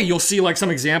next day, you'll see, like, some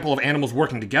example of animals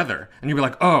working together. And you'll be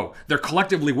like, oh, they're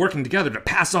collectively working together to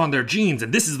pass on their genes.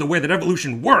 And this is the way that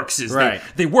evolution works, is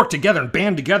they work together and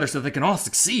band together so they can all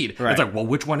succeed. Right. It's like, well,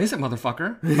 which one is it,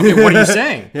 motherfucker? Okay, what are you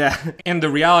saying? Yeah. And the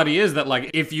reality is that,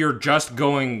 like, if you're just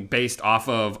going based off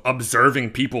of observing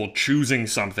people choosing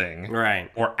something...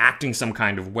 Right. Or acting some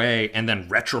kind of way and then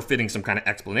retrofitting some kind of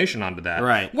explanation onto that...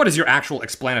 Right. What is your actual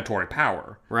explanatory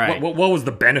power? Right. What was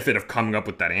the benefit of coming up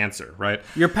with that answer, right?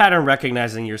 Your pattern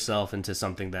recognizing yourself into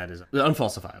something that is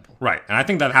unfalsifiable. Right. And I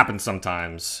think that happens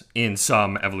sometimes in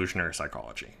some evolutionary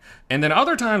psychology. And then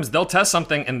other times they'll test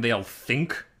something and they'll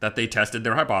think that they tested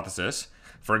their hypothesis.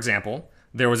 For example,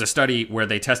 there was a study where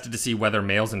they tested to see whether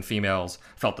males and females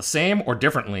felt the same or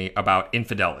differently about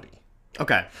infidelity.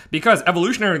 Okay. Because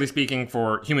evolutionarily speaking,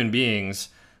 for human beings,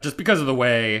 just because of the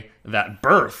way that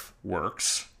birth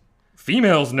works,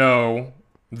 females know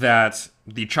that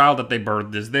the child that they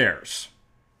birthed is theirs.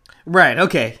 Right,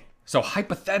 okay. So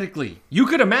hypothetically, you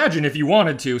could imagine, if you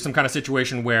wanted to, some kind of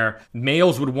situation where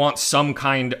males would want some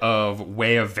kind of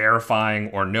way of verifying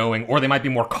or knowing, or they might be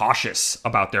more cautious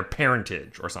about their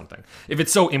parentage or something, if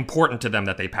it's so important to them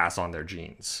that they pass on their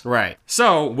genes. Right.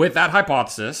 So, with that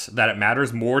hypothesis, that it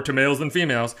matters more to males than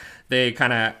females, they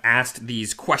kind of asked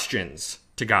these questions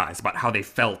to guys about how they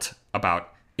felt about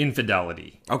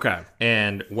infidelity. Okay.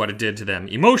 And what it did to them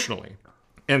emotionally.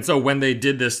 And so when they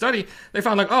did this study, they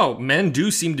found like, oh, men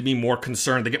do seem to be more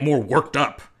concerned. They get more worked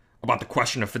up about the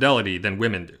question of fidelity than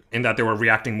women do, in that they were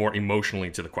reacting more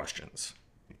emotionally to the questions.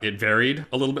 It varied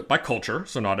a little bit by culture,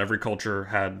 so not every culture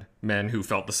had men who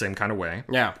felt the same kind of way.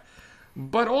 Yeah.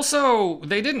 But also,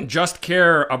 they didn't just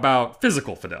care about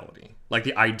physical fidelity, like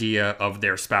the idea of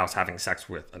their spouse having sex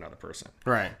with another person.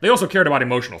 Right. They also cared about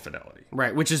emotional fidelity.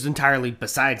 Right, which is entirely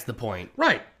besides the point.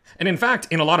 Right. And in fact,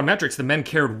 in a lot of metrics, the men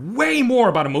cared way more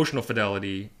about emotional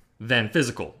fidelity than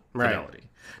physical fidelity.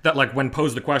 That, like, when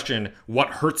posed the question, what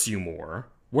hurts you more?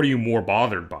 What are you more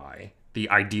bothered by? The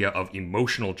idea of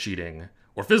emotional cheating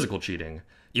or physical cheating.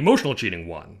 Emotional cheating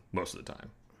won most of the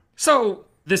time. So,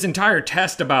 this entire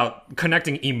test about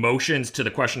connecting emotions to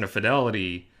the question of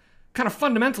fidelity kind of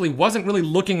fundamentally wasn't really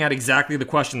looking at exactly the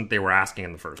question that they were asking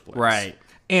in the first place. Right.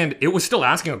 And it was still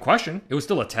asking a question. It was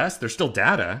still a test. There's still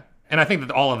data. And I think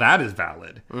that all of that is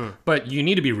valid. But you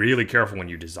need to be really careful when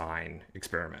you design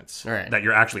experiments. Right. That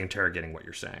you're actually interrogating what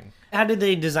you're saying. How did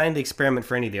they design the experiment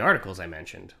for any of the articles I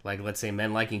mentioned? Like, let's say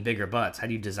men liking bigger butts. How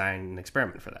do you design an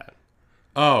experiment for that?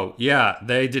 Oh, yeah.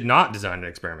 They did not design an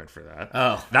experiment for that.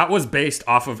 Oh. That was based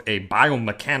off of a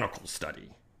biomechanical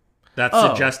study that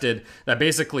suggested that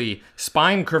basically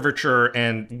spine curvature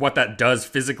and what that does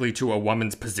physically to a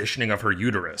woman's positioning of her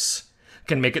uterus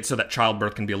can make it so that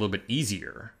childbirth can be a little bit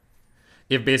easier.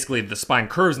 If basically the spine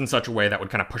curves in such a way that would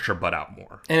kind of push her butt out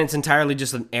more. And it's entirely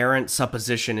just an errant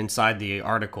supposition inside the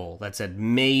article that said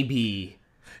maybe...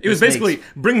 It was basically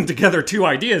bringing together two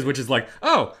ideas, which is like,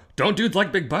 oh, don't dudes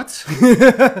like big butts?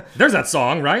 There's that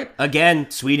song, right? Again,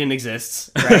 Sweden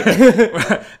exists,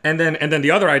 right? and then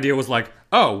the other idea was like,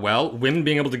 oh, well, women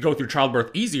being able to go through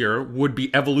childbirth easier would be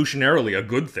evolutionarily a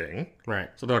good thing. Right.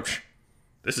 So they're like,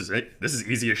 this is it. This is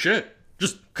easy as shit.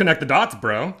 Just connect the dots,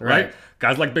 bro. Right?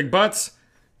 Guys like big butts.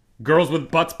 Girls with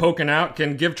butts poking out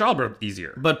can give childbirth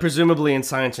easier. But presumably in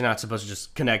science, you're not supposed to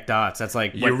just connect dots. That's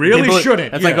like... You really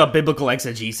shouldn't. That's like what biblical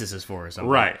exegesis is for or something.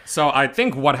 Right. So I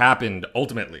think what happened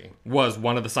ultimately was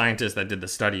one of the scientists that did the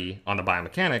study on the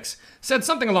biomechanics said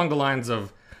something along the lines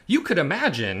of, you could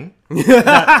imagine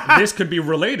that this could be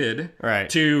related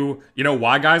to, you know,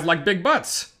 why guys like big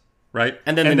butts. Right?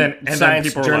 And then science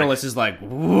people journalist is like,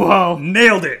 whoa.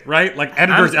 Nailed it, right? Like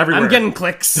editors everywhere. I'm getting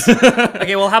clicks.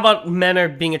 Okay, well, how about men are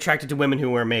being attracted to women who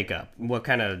wear makeup? What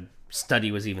kind of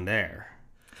study was even there?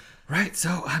 Right,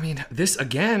 so, I mean, this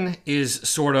again is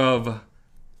sort of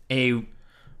a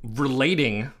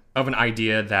relating of an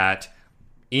idea that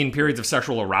in periods of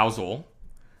sexual arousal,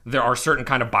 there are certain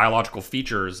kind of biological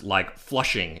features like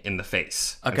flushing in the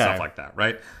face and stuff like that,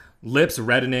 right? Lips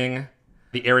reddening,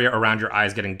 the area around your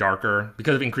eyes getting darker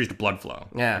because of increased blood flow.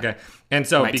 Yeah. Okay. And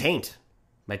so my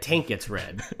taint gets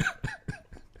red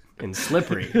and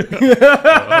slippery.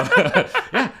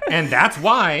 Yeah. And that's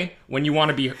why when you want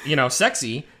to be, you know,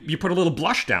 sexy, you put a little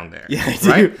blush down there. Yeah,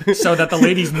 right? So that the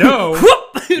ladies know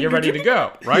you're ready to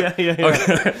go. Right? Yeah.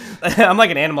 Okay. I'm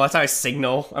like an animal. That's how I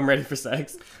signal I'm ready for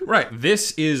sex. Right.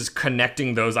 This is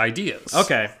connecting those ideas.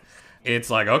 Okay. It's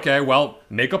like, okay, well,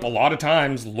 makeup a lot of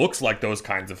times looks like those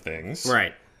kinds of things.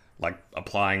 Right. Like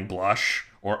applying blush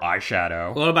or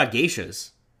eyeshadow. What about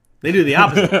geishas? They do the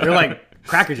opposite. They're like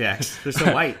Cracker Jacks. They're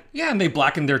so white. Yeah, and they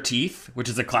blacken their teeth, which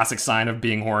is a classic sign of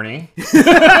being horny.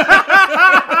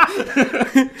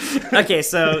 Okay,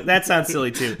 so that sounds silly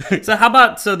too. So how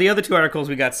about, the other two articles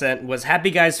we got sent was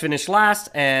Happy Guys Finish Last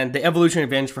and The Evolutionary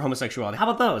Advantage for Homosexuality. How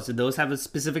about those? Did those have a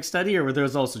specific study, or were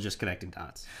those also just connecting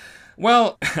dots?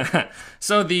 Well,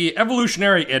 so the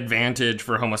evolutionary advantage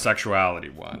for homosexuality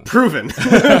one. Proven.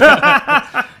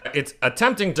 It's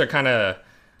attempting to kind of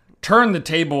turn the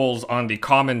tables on the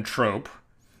common trope,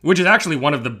 which is actually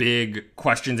one of the big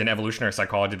questions in evolutionary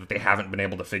psychology that they haven't been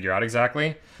able to figure out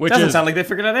exactly. Which Doesn't sound like they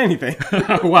figured out anything.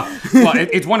 well,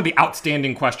 it's one of the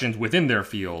outstanding questions within their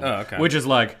field, which is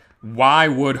like, why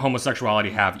would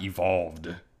homosexuality have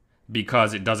evolved?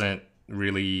 Because it doesn't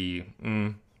really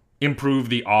improve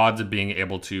the odds of being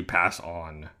able to pass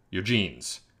on your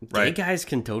genes, right? Gay guys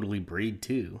can totally breed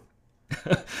too.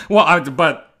 Well,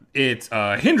 but it's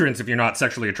a hindrance if you're not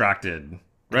sexually attracted,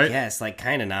 right? Yes, like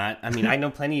kind of not. I mean, I know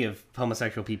plenty of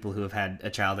homosexual people who have had a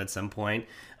child at some point,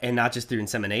 and not just through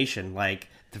insemination. Like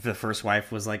the first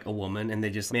wife was like a woman, and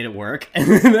they just made it work, and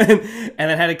then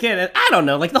had a kid. And I don't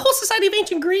know, like the whole society of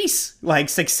ancient Greece, like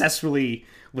successfully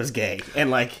was gay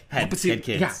and like had kids.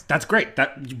 Yeah, that's great.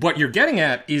 That what you're getting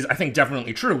at is, I think,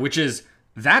 definitely true, which is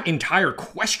that entire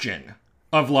question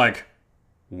of like,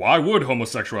 why would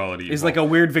homosexuality evolve? Is like a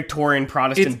weird Victorian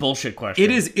Protestant bullshit question.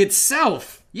 It is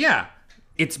itself, yeah.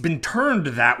 It's been turned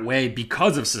that way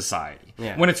because of society.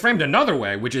 Yeah. When it's framed another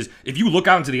way, which is, if you look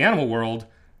out into the animal world,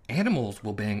 animals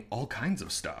will bang all kinds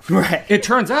of stuff. Right. It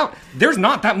turns out there's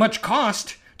not that much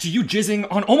cost to you jizzing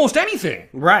on almost anything.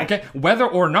 Right. Okay. Whether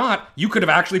or not you could have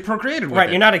actually procreated with it. Right.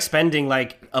 You're not expending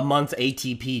like a month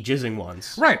ATP jizzing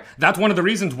once. Right. That's one of the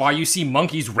reasons why you see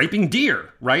monkeys raping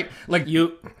deer, right? Like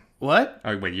What?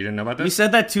 Oh, wait, you didn't know about this? You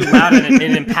said that too loud and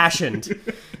impassioned.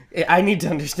 I need to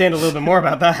understand a little bit more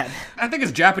about that. I think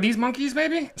it's Japanese monkeys,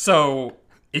 maybe? So,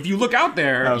 if you look out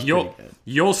there,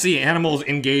 you'll see animals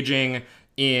engaging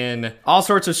in all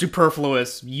sorts of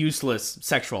superfluous, useless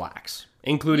sexual acts,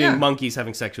 including monkeys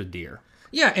having sex with deer.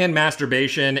 Yeah, and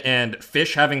masturbation, and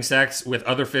fish having sex with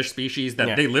other fish species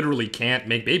that they literally can't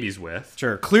make babies with.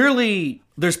 Sure. Clearly,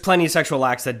 there's plenty of sexual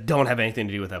acts that don't have anything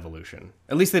to do with evolution.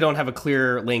 At least they don't have a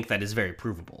clear link that is very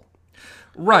provable.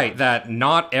 Right, that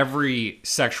not every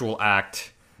sexual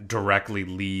act directly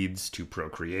leads to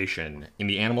procreation in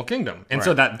the animal kingdom. And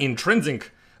so that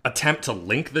intrinsic attempt to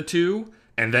link the two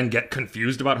and then get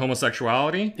confused about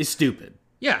homosexuality is stupid.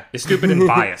 Yeah, it's stupid and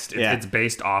biased. It's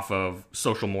based off of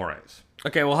social mores.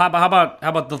 Okay, well, how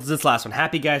about this last one?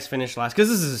 Happy guys finish last, because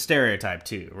this is a stereotype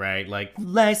too, right? Like,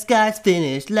 nice guys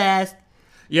finish last.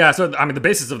 Yeah, so I mean, the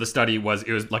basis of the study was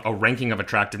like a ranking of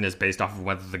attractiveness based off of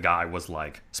whether the guy was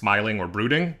like smiling or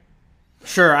brooding.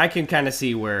 Sure, I can kind of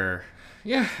see where.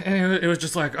 Yeah, and it was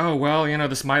just like, oh well,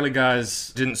 the smiley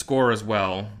guys didn't score as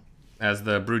well as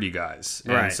the broody guys.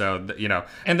 And right. So,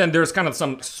 and then there's kind of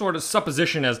some sort of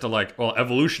supposition as to like, well,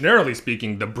 evolutionarily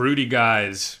speaking, the broody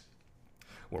guys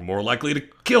were more likely to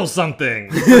kill something.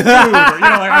 Or food,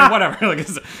 or, whatever. Like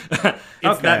it's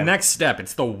that next step.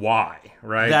 It's the why,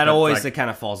 right? That always it kind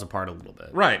of falls apart a little bit.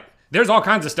 Right. There's all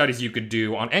kinds of studies you could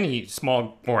do on any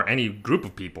small or any group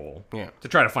of people to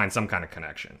try to find some kind of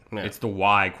connection. Yeah. It's the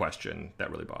why question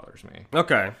that really bothers me.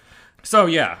 Okay. So,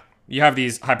 yeah. You have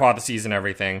these hypotheses and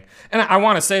everything. And I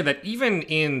want to say that even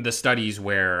in the studies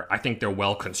where I think they're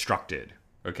well constructed,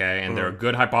 okay, and they're a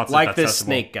good hypothesis. Like this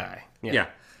snake guy. Yeah.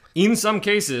 In some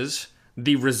cases,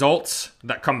 the results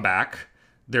that come back,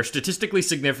 they're statistically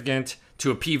significant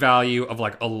to a p-value of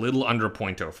like a little under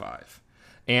 0.05.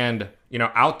 And,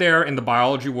 out there in the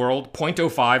biology world,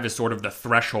 0.05 is sort of the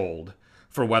threshold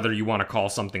for whether you want to call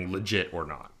something legit or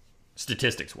not,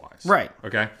 statistics-wise. Right.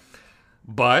 Okay?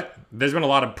 But there's been a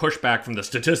lot of pushback from the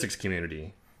statistics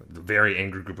community, a very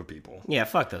angry group of people. Yeah,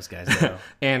 fuck those guys.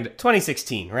 And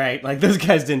 2016, right? Like, those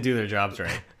guys didn't do their jobs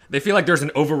right. They feel like there's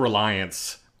an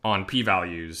over-reliance on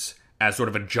p-values as sort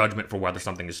of a judgment for whether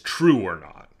something is true or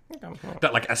not.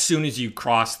 That, like, as soon as you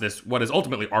cross this, what is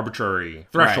ultimately arbitrary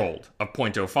threshold of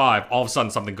 0.05, all of a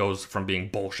sudden something goes from being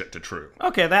bullshit to true.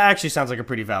 Okay, that actually sounds like a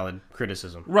pretty valid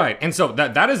criticism. Right, and so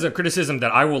that is a criticism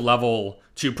that I will level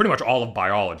to pretty much all of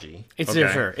biology. It's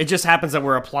sure. It just happens that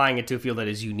we're applying it to a field that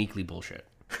is uniquely bullshit.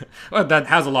 Well, that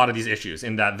has a lot of these issues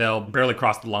in that they'll barely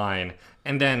cross the line.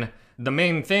 And then the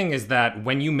main thing is that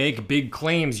when you make big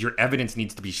claims, your evidence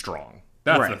needs to be strong.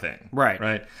 That's the thing.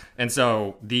 Right. And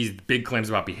so these big claims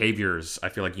about behaviors, I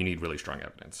feel like you need really strong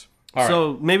evidence.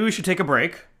 So maybe we should take a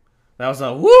break. That was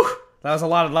a That was a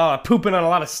lot of pooping on a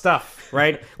lot of stuff,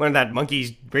 right? When that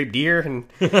monkeys raped deer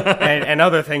and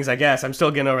other things, I guess. I'm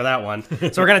still getting over that one.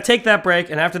 So we're going to take that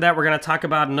break, and after that, we're going to talk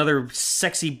about another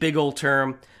sexy big old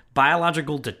term,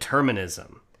 biological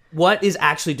determinism. What is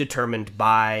actually determined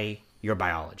by your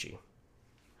biology?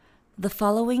 The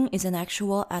following is an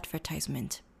actual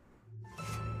advertisement.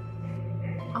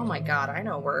 Oh my god, I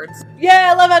know words.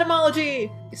 Yeah, I love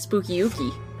etymology! Spooky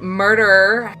ooky.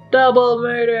 Murder. Double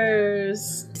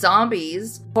murders.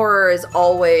 Zombies. Horror is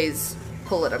always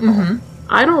political.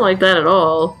 I don't like that at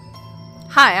all.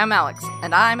 Hi, I'm Alex,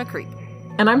 and I'm a creep.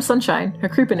 And I'm Sunshine, her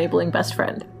creep-enabling best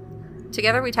friend.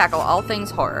 Together we tackle all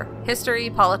things horror. History,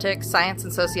 politics, science,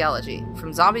 and sociology.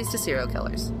 From zombies to serial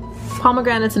killers.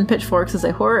 Pomegranates and Pitchforks is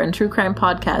a horror and true crime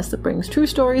podcast that brings true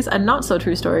stories and not so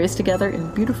true stories together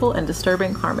in beautiful and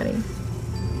disturbing harmony.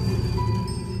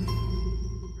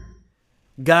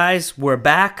 Guys, we're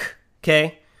back,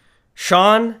 okay?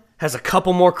 Sean has a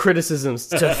couple more criticisms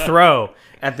to throw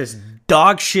at this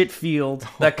dog shit field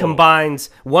that combines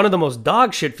one of the most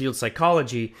dog shit field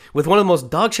psychology with one of the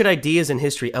most dog shit ideas in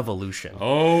history, evolution.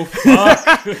 Oh,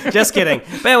 fuck. Just kidding.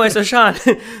 But anyway, so Sean,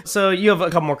 so you have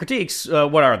a couple more critiques.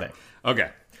 What are they?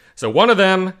 Okay. So one of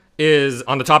them is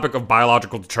on the topic of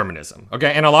biological determinism.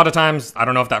 Okay, and a lot of times, I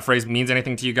don't know if that phrase means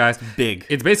anything to you guys. Big.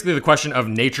 It's basically the question of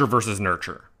nature versus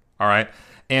nurture. All right?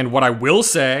 And what I will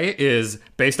say is,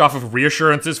 based off of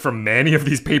reassurances from many of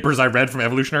these papers I read from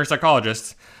evolutionary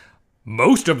psychologists,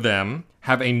 most of them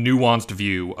have a nuanced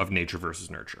view of nature versus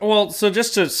nurture. Well, so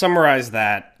just to summarize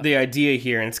that, the idea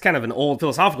here, and it's kind of an old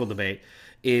philosophical debate,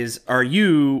 is are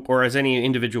you, or as any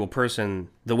individual person,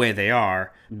 the way they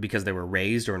are because they were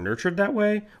raised or nurtured that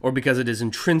way, or because it is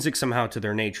intrinsic somehow to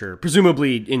their nature,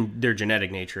 presumably in their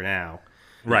genetic nature now?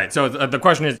 Right. So the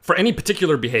question is, for any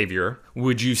particular behavior,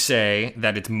 would you say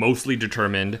that it's mostly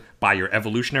determined by your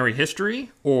evolutionary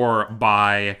history or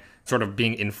by sort of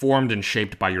being informed and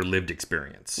shaped by your lived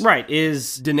experience? Right.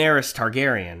 Is Daenerys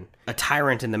Targaryen a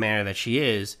tyrant in the manner that she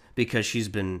is because she's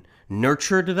been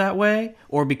nurtured that way,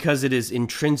 or because it is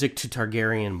intrinsic to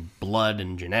Targaryen blood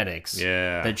and genetics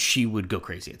that she would go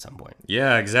crazy at some point?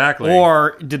 Yeah, exactly.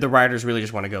 Or did the writers really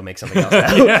just want to go make something else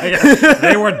happen? Yeah.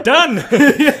 They were done.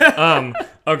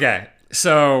 Okay,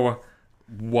 so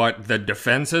what the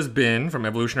defense has been from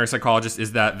evolutionary psychologists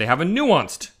is that they have a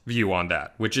nuanced view on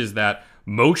that, which is that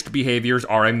most behaviors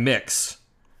are a mix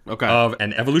of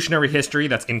an evolutionary history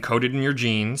that's encoded in your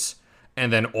genes,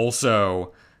 and then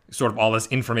also sort of all this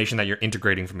information that you're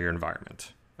integrating from your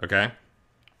environment, okay?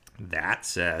 That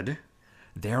said,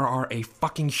 there are a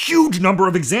fucking huge number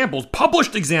of examples,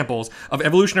 published examples, of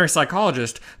evolutionary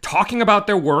psychologists talking about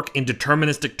their work in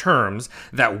deterministic terms,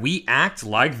 that we act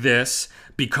like this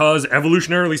because,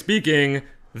 evolutionarily speaking,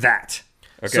 that.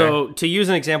 Okay? So, to use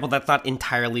an example that's not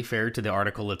entirely fair to the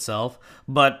article itself,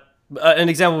 but an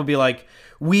example would be like,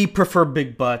 we prefer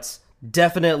big butts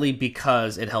definitely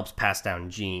because it helps pass down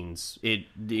genes. It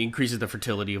increases the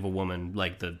fertility of a woman,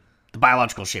 like the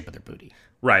biological shape of their booty.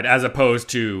 Right, as opposed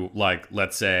to, like,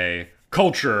 let's say,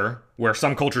 culture, where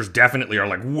some cultures definitely are,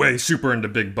 like, way super into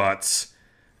big butts,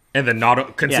 and then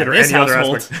not consider any other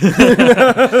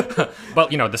aspect.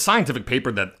 But, you know, the scientific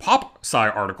paper that Pop Sci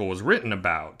article was written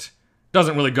about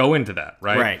doesn't really go into that,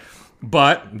 right? Right.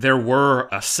 But there were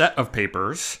a set of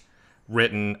papers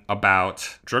written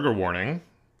about, trigger warning,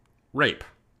 rape.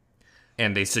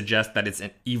 And they suggest that it's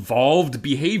an evolved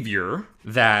behavior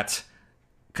that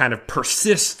kind of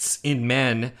persists in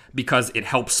men because it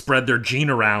helps spread their gene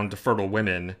around to fertile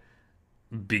women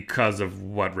because of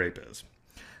what rape is.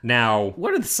 Now,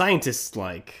 what are the scientists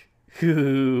like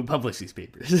who publish these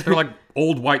papers? They're like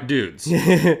old white dudes.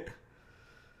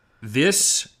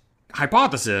 This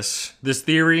hypothesis, this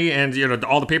theory, and you know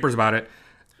all the papers about it,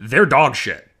 they're dog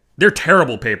shit. They're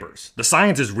terrible papers. The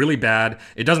science is really bad.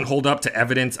 It doesn't hold up to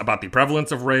evidence about the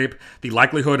prevalence of rape, the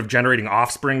likelihood of generating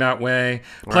offspring that way.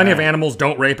 Plenty of animals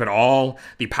don't rape at all.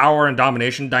 The power and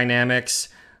domination dynamics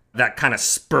that kind of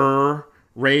spur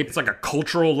rape. It's like a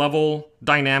cultural level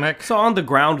dynamic. So on the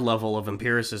ground level of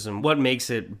empiricism, what makes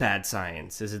it bad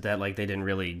science? Is it that like they didn't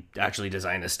really actually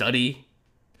design a study?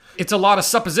 It's a lot of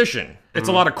supposition. It's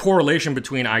a lot of correlation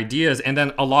between ideas, and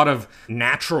then a lot of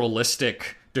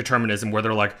naturalistic determinism where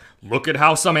they're like, look at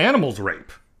how some animals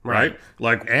rape, right?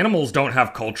 Like animals don't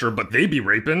have culture, but they be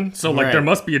raping. So like there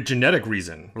must be a genetic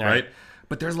reason, right?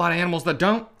 But there's a lot of animals that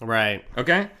don't. Right.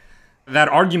 Okay? That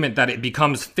argument that it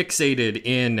becomes fixated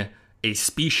in a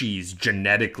species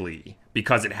genetically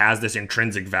because it has this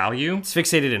intrinsic value. It's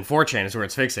fixated in 4chan is where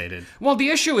it's fixated. Well, the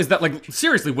issue is that, like,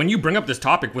 seriously, when you bring up this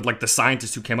topic with, like, the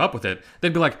scientists who came up with it,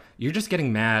 they'd be like, you're just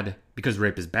getting mad because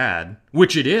rape is bad,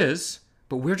 which it is,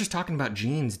 but we're just talking about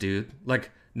genes, dude.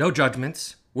 Like, no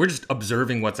judgments. We're just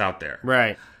observing what's out there.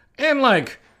 Right. And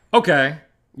like, okay.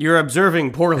 You're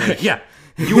observing poorly. Yeah.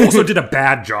 You also did a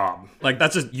bad job. Like,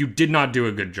 that's just, you did not do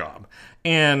a good job.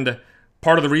 And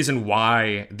part of the reason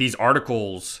why these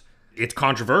articles, it's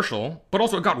controversial, but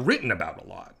also it got written about a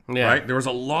lot. Yeah. Right? There was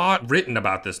a lot written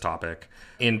about this topic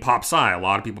in pop sci. A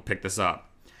lot of people picked this up.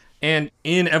 And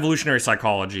in evolutionary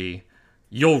psychology,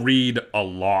 you'll read a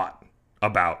lot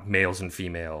about males and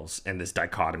females and this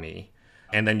dichotomy.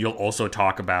 And then you'll also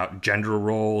talk about gender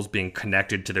roles being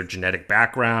connected to their genetic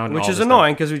background. Which is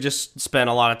annoying because we just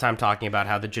spent a lot of time talking about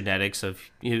how the genetics of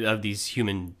these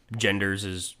human genders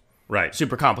is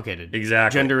super complicated.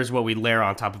 Exactly. Gender is what we layer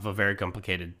on top of a very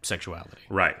complicated sexuality.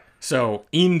 Right. So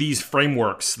in these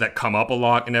frameworks that come up a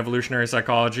lot in evolutionary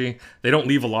psychology, they don't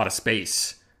leave a lot of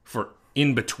space for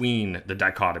in between the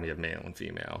dichotomy of male and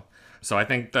female. So I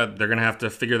think that they're going to have to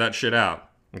figure that shit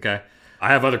out. Okay? I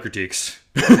have other critiques.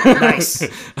 Nice.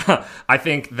 I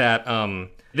think that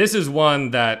this is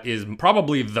one that is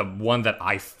probably the one that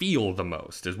I feel the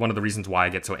most, is one of the reasons why I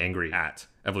get so angry at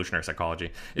evolutionary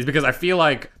psychology, is because I feel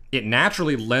like it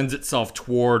naturally lends itself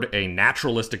toward a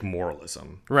naturalistic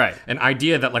moralism. Right. An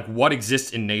idea that like what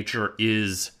exists in nature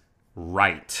is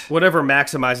right. Whatever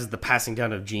maximizes the passing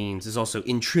down of genes is also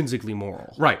intrinsically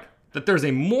moral. Right. That there's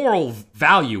a moral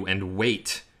value and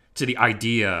weight to the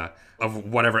idea of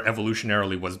whatever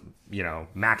evolutionarily was,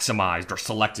 maximized or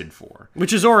selected for.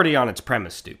 Which is already on its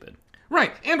premise stupid.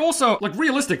 Right. And also, like,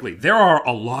 realistically, there are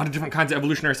a lot of different kinds of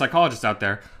evolutionary psychologists out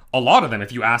there. A lot of them,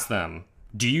 if you ask them,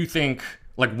 do you think,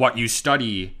 like, what you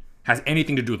study has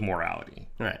anything to do with morality?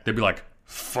 Right. They'd be like,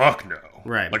 fuck no.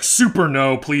 Right. Like, super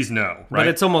no, please no. Right. But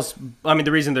it's almost,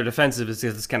 the reason they're defensive is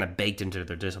because it's kind of baked into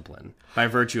their discipline by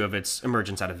virtue of its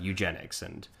emergence out of eugenics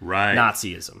and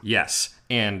Nazism. Yes.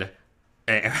 And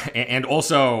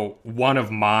also one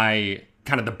of my,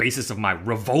 kind of the basis of my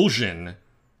revulsion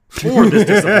for this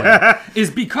discipline is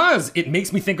because it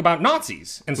makes me think about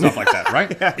Nazis and stuff like that,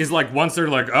 right? Yeah. Is like, once they're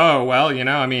like, oh, well,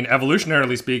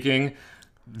 evolutionarily speaking,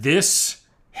 this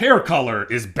hair color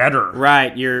is better.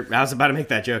 Right. I was about to make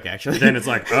that joke, actually. Then it's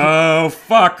like, oh,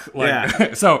 fuck. Like,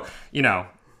 yeah. So,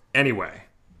 anyway,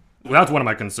 that's one of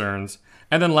my concerns.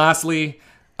 And then lastly,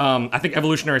 I think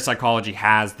evolutionary psychology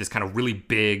has this kind of really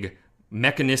big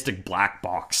mechanistic black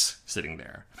box sitting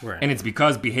there. Right. And it's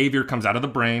because behavior comes out of the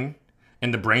brain,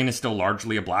 and the brain is still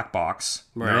largely a black box.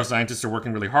 Right. Neuroscientists are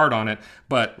working really hard on it,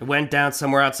 but... It went down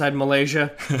somewhere outside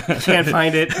Malaysia. Can't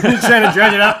find it. Trying to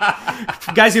dredge it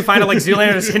up. Guys who find it like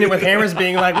Zoolander just hitting it with hammers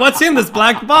being like, what's in this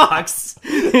black box?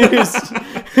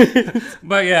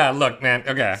 But yeah, look, man,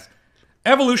 okay.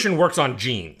 Evolution works on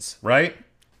genes, right?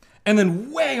 And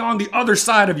then way on the other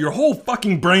side of your whole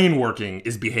fucking brain working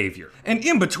is behavior. And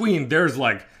in between, there's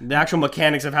like... The actual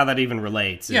mechanics of how that even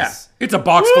relates is... Yeah, it's a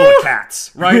box full of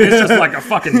cats, right? It's just like a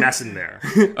fucking mess in there,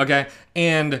 okay?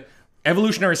 And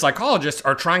evolutionary psychologists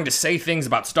are trying to say things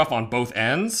about stuff on both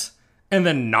ends and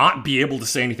then not be able to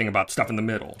say anything about stuff in the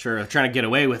middle. Sure, trying to get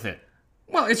away with it.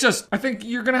 Well, it's just, I think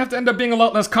you're going to have to end up being a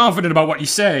lot less confident about what you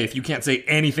say if you can't say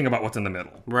anything about what's in the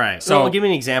middle. Right. So give me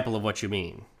an example of what you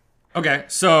mean. Okay,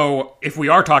 so if we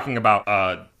are talking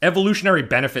about evolutionary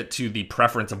benefit to the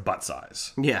preference of butt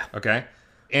size. Yeah. Okay?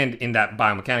 And in that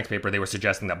biomechanics paper, they were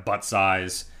suggesting that butt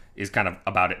size is kind of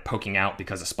about it poking out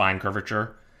because of spine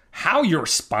curvature. How your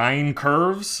spine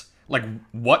curves, like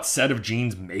what set of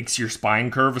genes makes your spine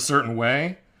curve a certain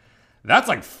way, that's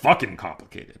like fucking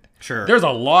complicated. Sure. There's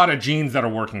a lot of genes that are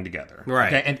working together.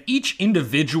 Right. Okay? And each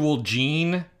individual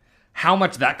gene, how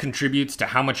much that contributes to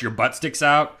how much your butt sticks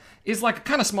out, is like a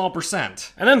kind of small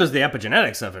percent. And then there's the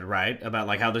epigenetics of it, right? About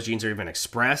like how those genes are even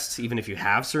expressed, even if you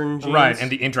have certain genes. Right, and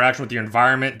the interaction with your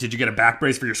environment. Did you get a back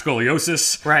brace for your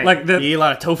scoliosis? Right. Like you eat a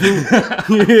lot of tofu.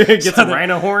 Get some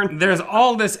rhino horn. There's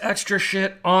all this extra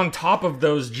shit on top of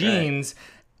those genes,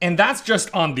 and that's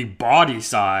just on the body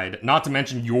side, not to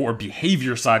mention your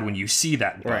behavior side when you see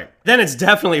that. Right. Then it's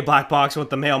definitely a black box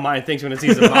what the male mind thinks when it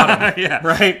sees the bottom. Yeah.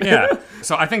 Right? Yeah.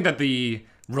 So I think that the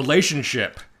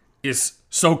relationship is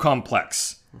so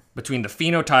complex between the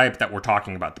phenotype that we're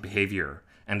talking about, the behavior,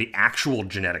 and the actual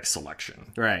genetic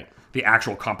selection. Right. The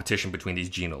actual competition between these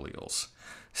gene alleles.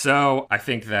 So I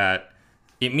think that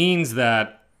it means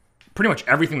that pretty much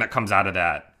everything that comes out of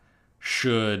that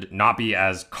should not be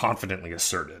as confidently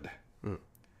asserted.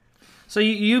 So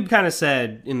you kind of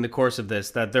said in the course of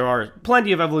this that there are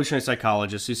plenty of evolutionary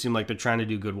psychologists who seem like they're trying to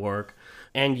do good work,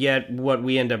 and yet what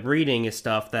we end up reading is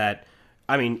stuff that,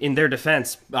 I mean, in their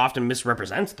defense, often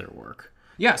misrepresents their work.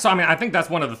 Yeah, so I mean, I think that's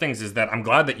one of the things is that I'm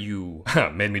glad that you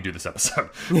made me do this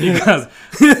episode because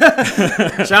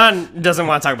Sean doesn't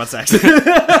want to talk about sex.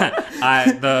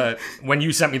 When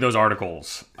you sent me those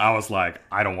articles, I was like,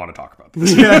 I don't want to talk about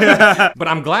this. But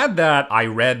I'm glad that I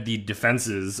read the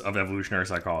defenses of evolutionary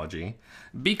psychology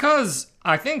because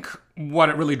I think what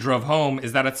it really drove home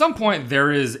is that at some point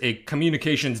there is a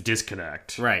communications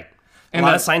disconnect. Right. And a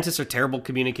lot of scientists are terrible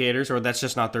communicators, or that's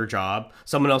just not their job.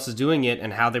 Someone else is doing it,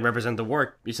 and how they represent the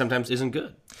work sometimes isn't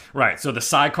good. Right. So the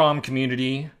Psych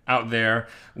community out there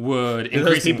would Do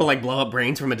those people like blow up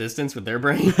brains from a distance with their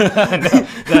brain?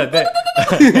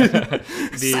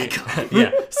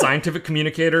 Scientific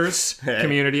communicators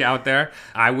community out there.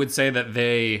 I would say that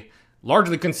they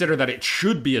largely consider that it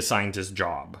should be a scientist's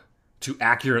job to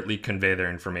accurately convey their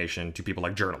information to people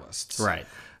like journalists. Right.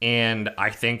 And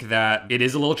I think that it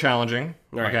is a little challenging,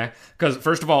 right. Okay? Because,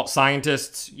 first of all,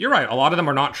 scientists, you're right, a lot of them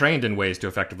are not trained in ways to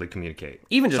effectively communicate.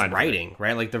 Even just writing,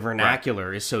 right? Like the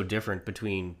vernacular is so different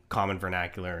between common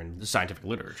vernacular and scientific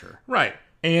literature. Right.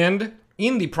 And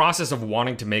in the process of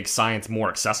wanting to make science more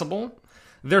accessible,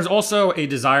 there's also a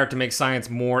desire to make science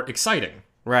more exciting.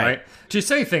 Right? To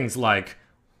say things like,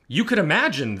 you could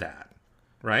imagine that,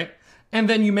 right? And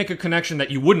then you make a connection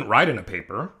that you wouldn't write in a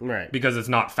paper, right? Because it's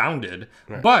not founded,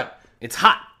 but it's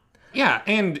hot. Yeah,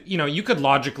 and you could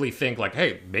logically think like,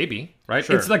 hey, maybe, right?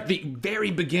 Sure. It's like the very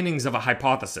beginnings of a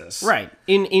hypothesis, right?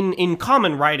 In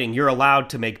common writing, you're allowed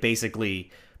to make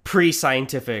basically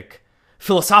pre-scientific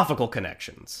philosophical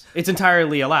connections. It's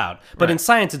entirely allowed, but in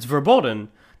science, it's verboten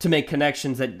to make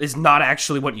connections that is not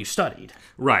actually what you studied,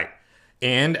 right?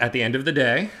 And at the end of the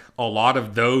day, a lot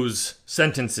of those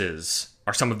sentences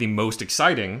are some of the most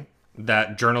exciting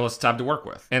that journalists have to work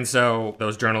with. And so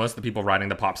those journalists, the people writing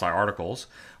the pop-sci articles,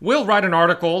 will write an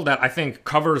article that I think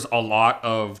covers a lot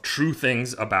of true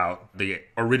things about the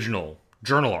original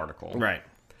journal article. Right.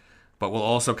 But will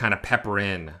also kind of pepper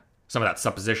in some of that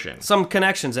supposition. Some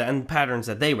connections and patterns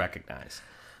that they recognize.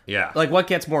 Yeah. Like what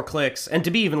gets more clicks, and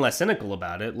to be even less cynical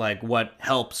about it, like what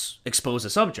helps expose a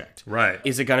subject. Right.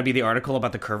 Is it going to be the article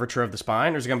about the curvature of the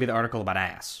spine, or is it going to be the article about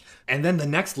ass? And then the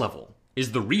next level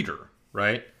is the reader,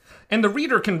 right? And the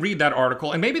reader can read that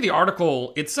article, and maybe the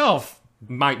article itself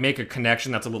might make a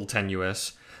connection that's a little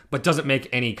tenuous, but doesn't make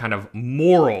any kind of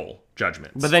moral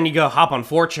judgments. But then you go hop on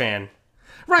 4chan.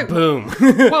 Right. Boom.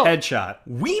 Well, headshot.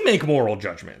 We make moral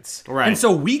judgments. Right. And so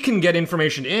we can get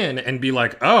information in and be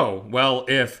like, oh, well,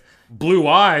 if blue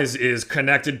eyes is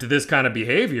connected to this kind of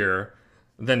behavior,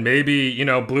 then maybe,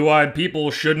 blue-eyed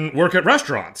people shouldn't work at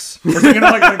restaurants. Or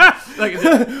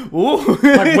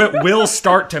we'll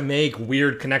start to make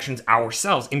weird connections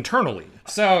ourselves internally.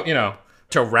 So,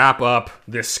 to wrap up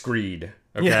this screed,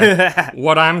 okay,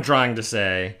 what I'm trying to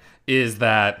say is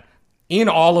that in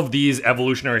all of these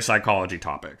evolutionary psychology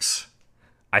topics,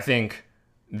 I think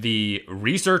the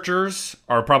researchers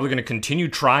are probably going to continue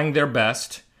trying their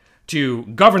best to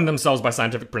govern themselves by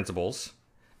scientific principles.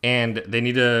 And they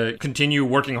need to continue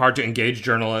working hard to engage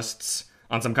journalists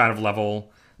on some kind of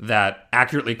level that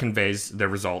accurately conveys their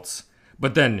results.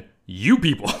 But then you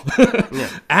people,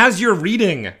 as you're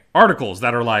reading articles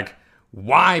that are like,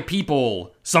 why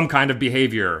people, some kind of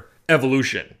behavior,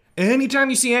 evolution,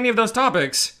 anytime you see any of those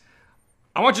topics,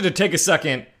 I want you to take a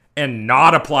second and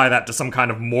not apply that to some kind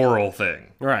of moral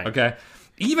thing. Right. Okay?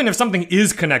 Even if something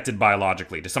is connected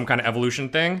biologically to some kind of evolution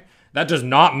thing, that does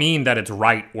not mean that it's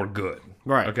right or good.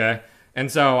 Right. Okay?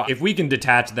 And so if we can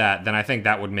detach that, then I think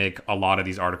that would make a lot of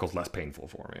these articles less painful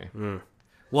for me.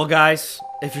 Well, guys,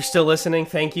 if you're still listening,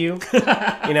 thank you. We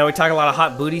talk a lot of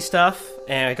hot booty stuff,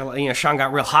 and Sean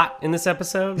got real hot in this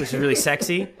episode, which is really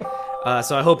sexy.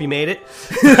 So I hope you made it.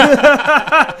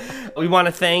 We want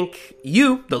to thank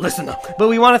you, the listener, but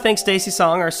we want to thank Stacey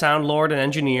Song, our sound lord and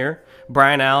engineer,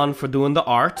 Brian Allen for doing the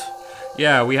art.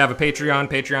 Yeah, we have a Patreon,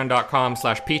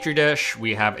 patreon.com/PetriDish.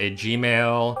 We have a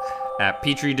Gmail at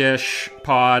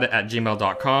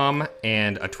petridishpod@gmail.com,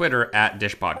 and a Twitter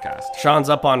 @dishpodcast. Sean's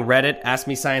up on Reddit, Ask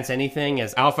Me Science Anything,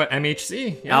 as Alpha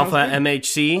MHC. Yeah, Alpha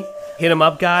MHC. Hit him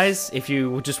up, guys, if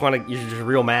you just want to, you're just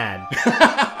real mad.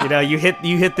 You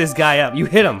hit this guy up. You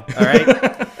hit him, all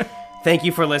right? Thank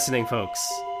you for listening, folks.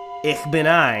 Ich bin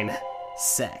ein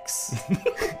Sex.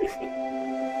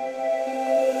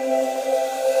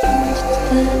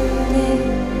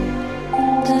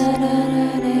 Da da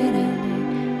da da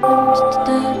da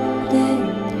da.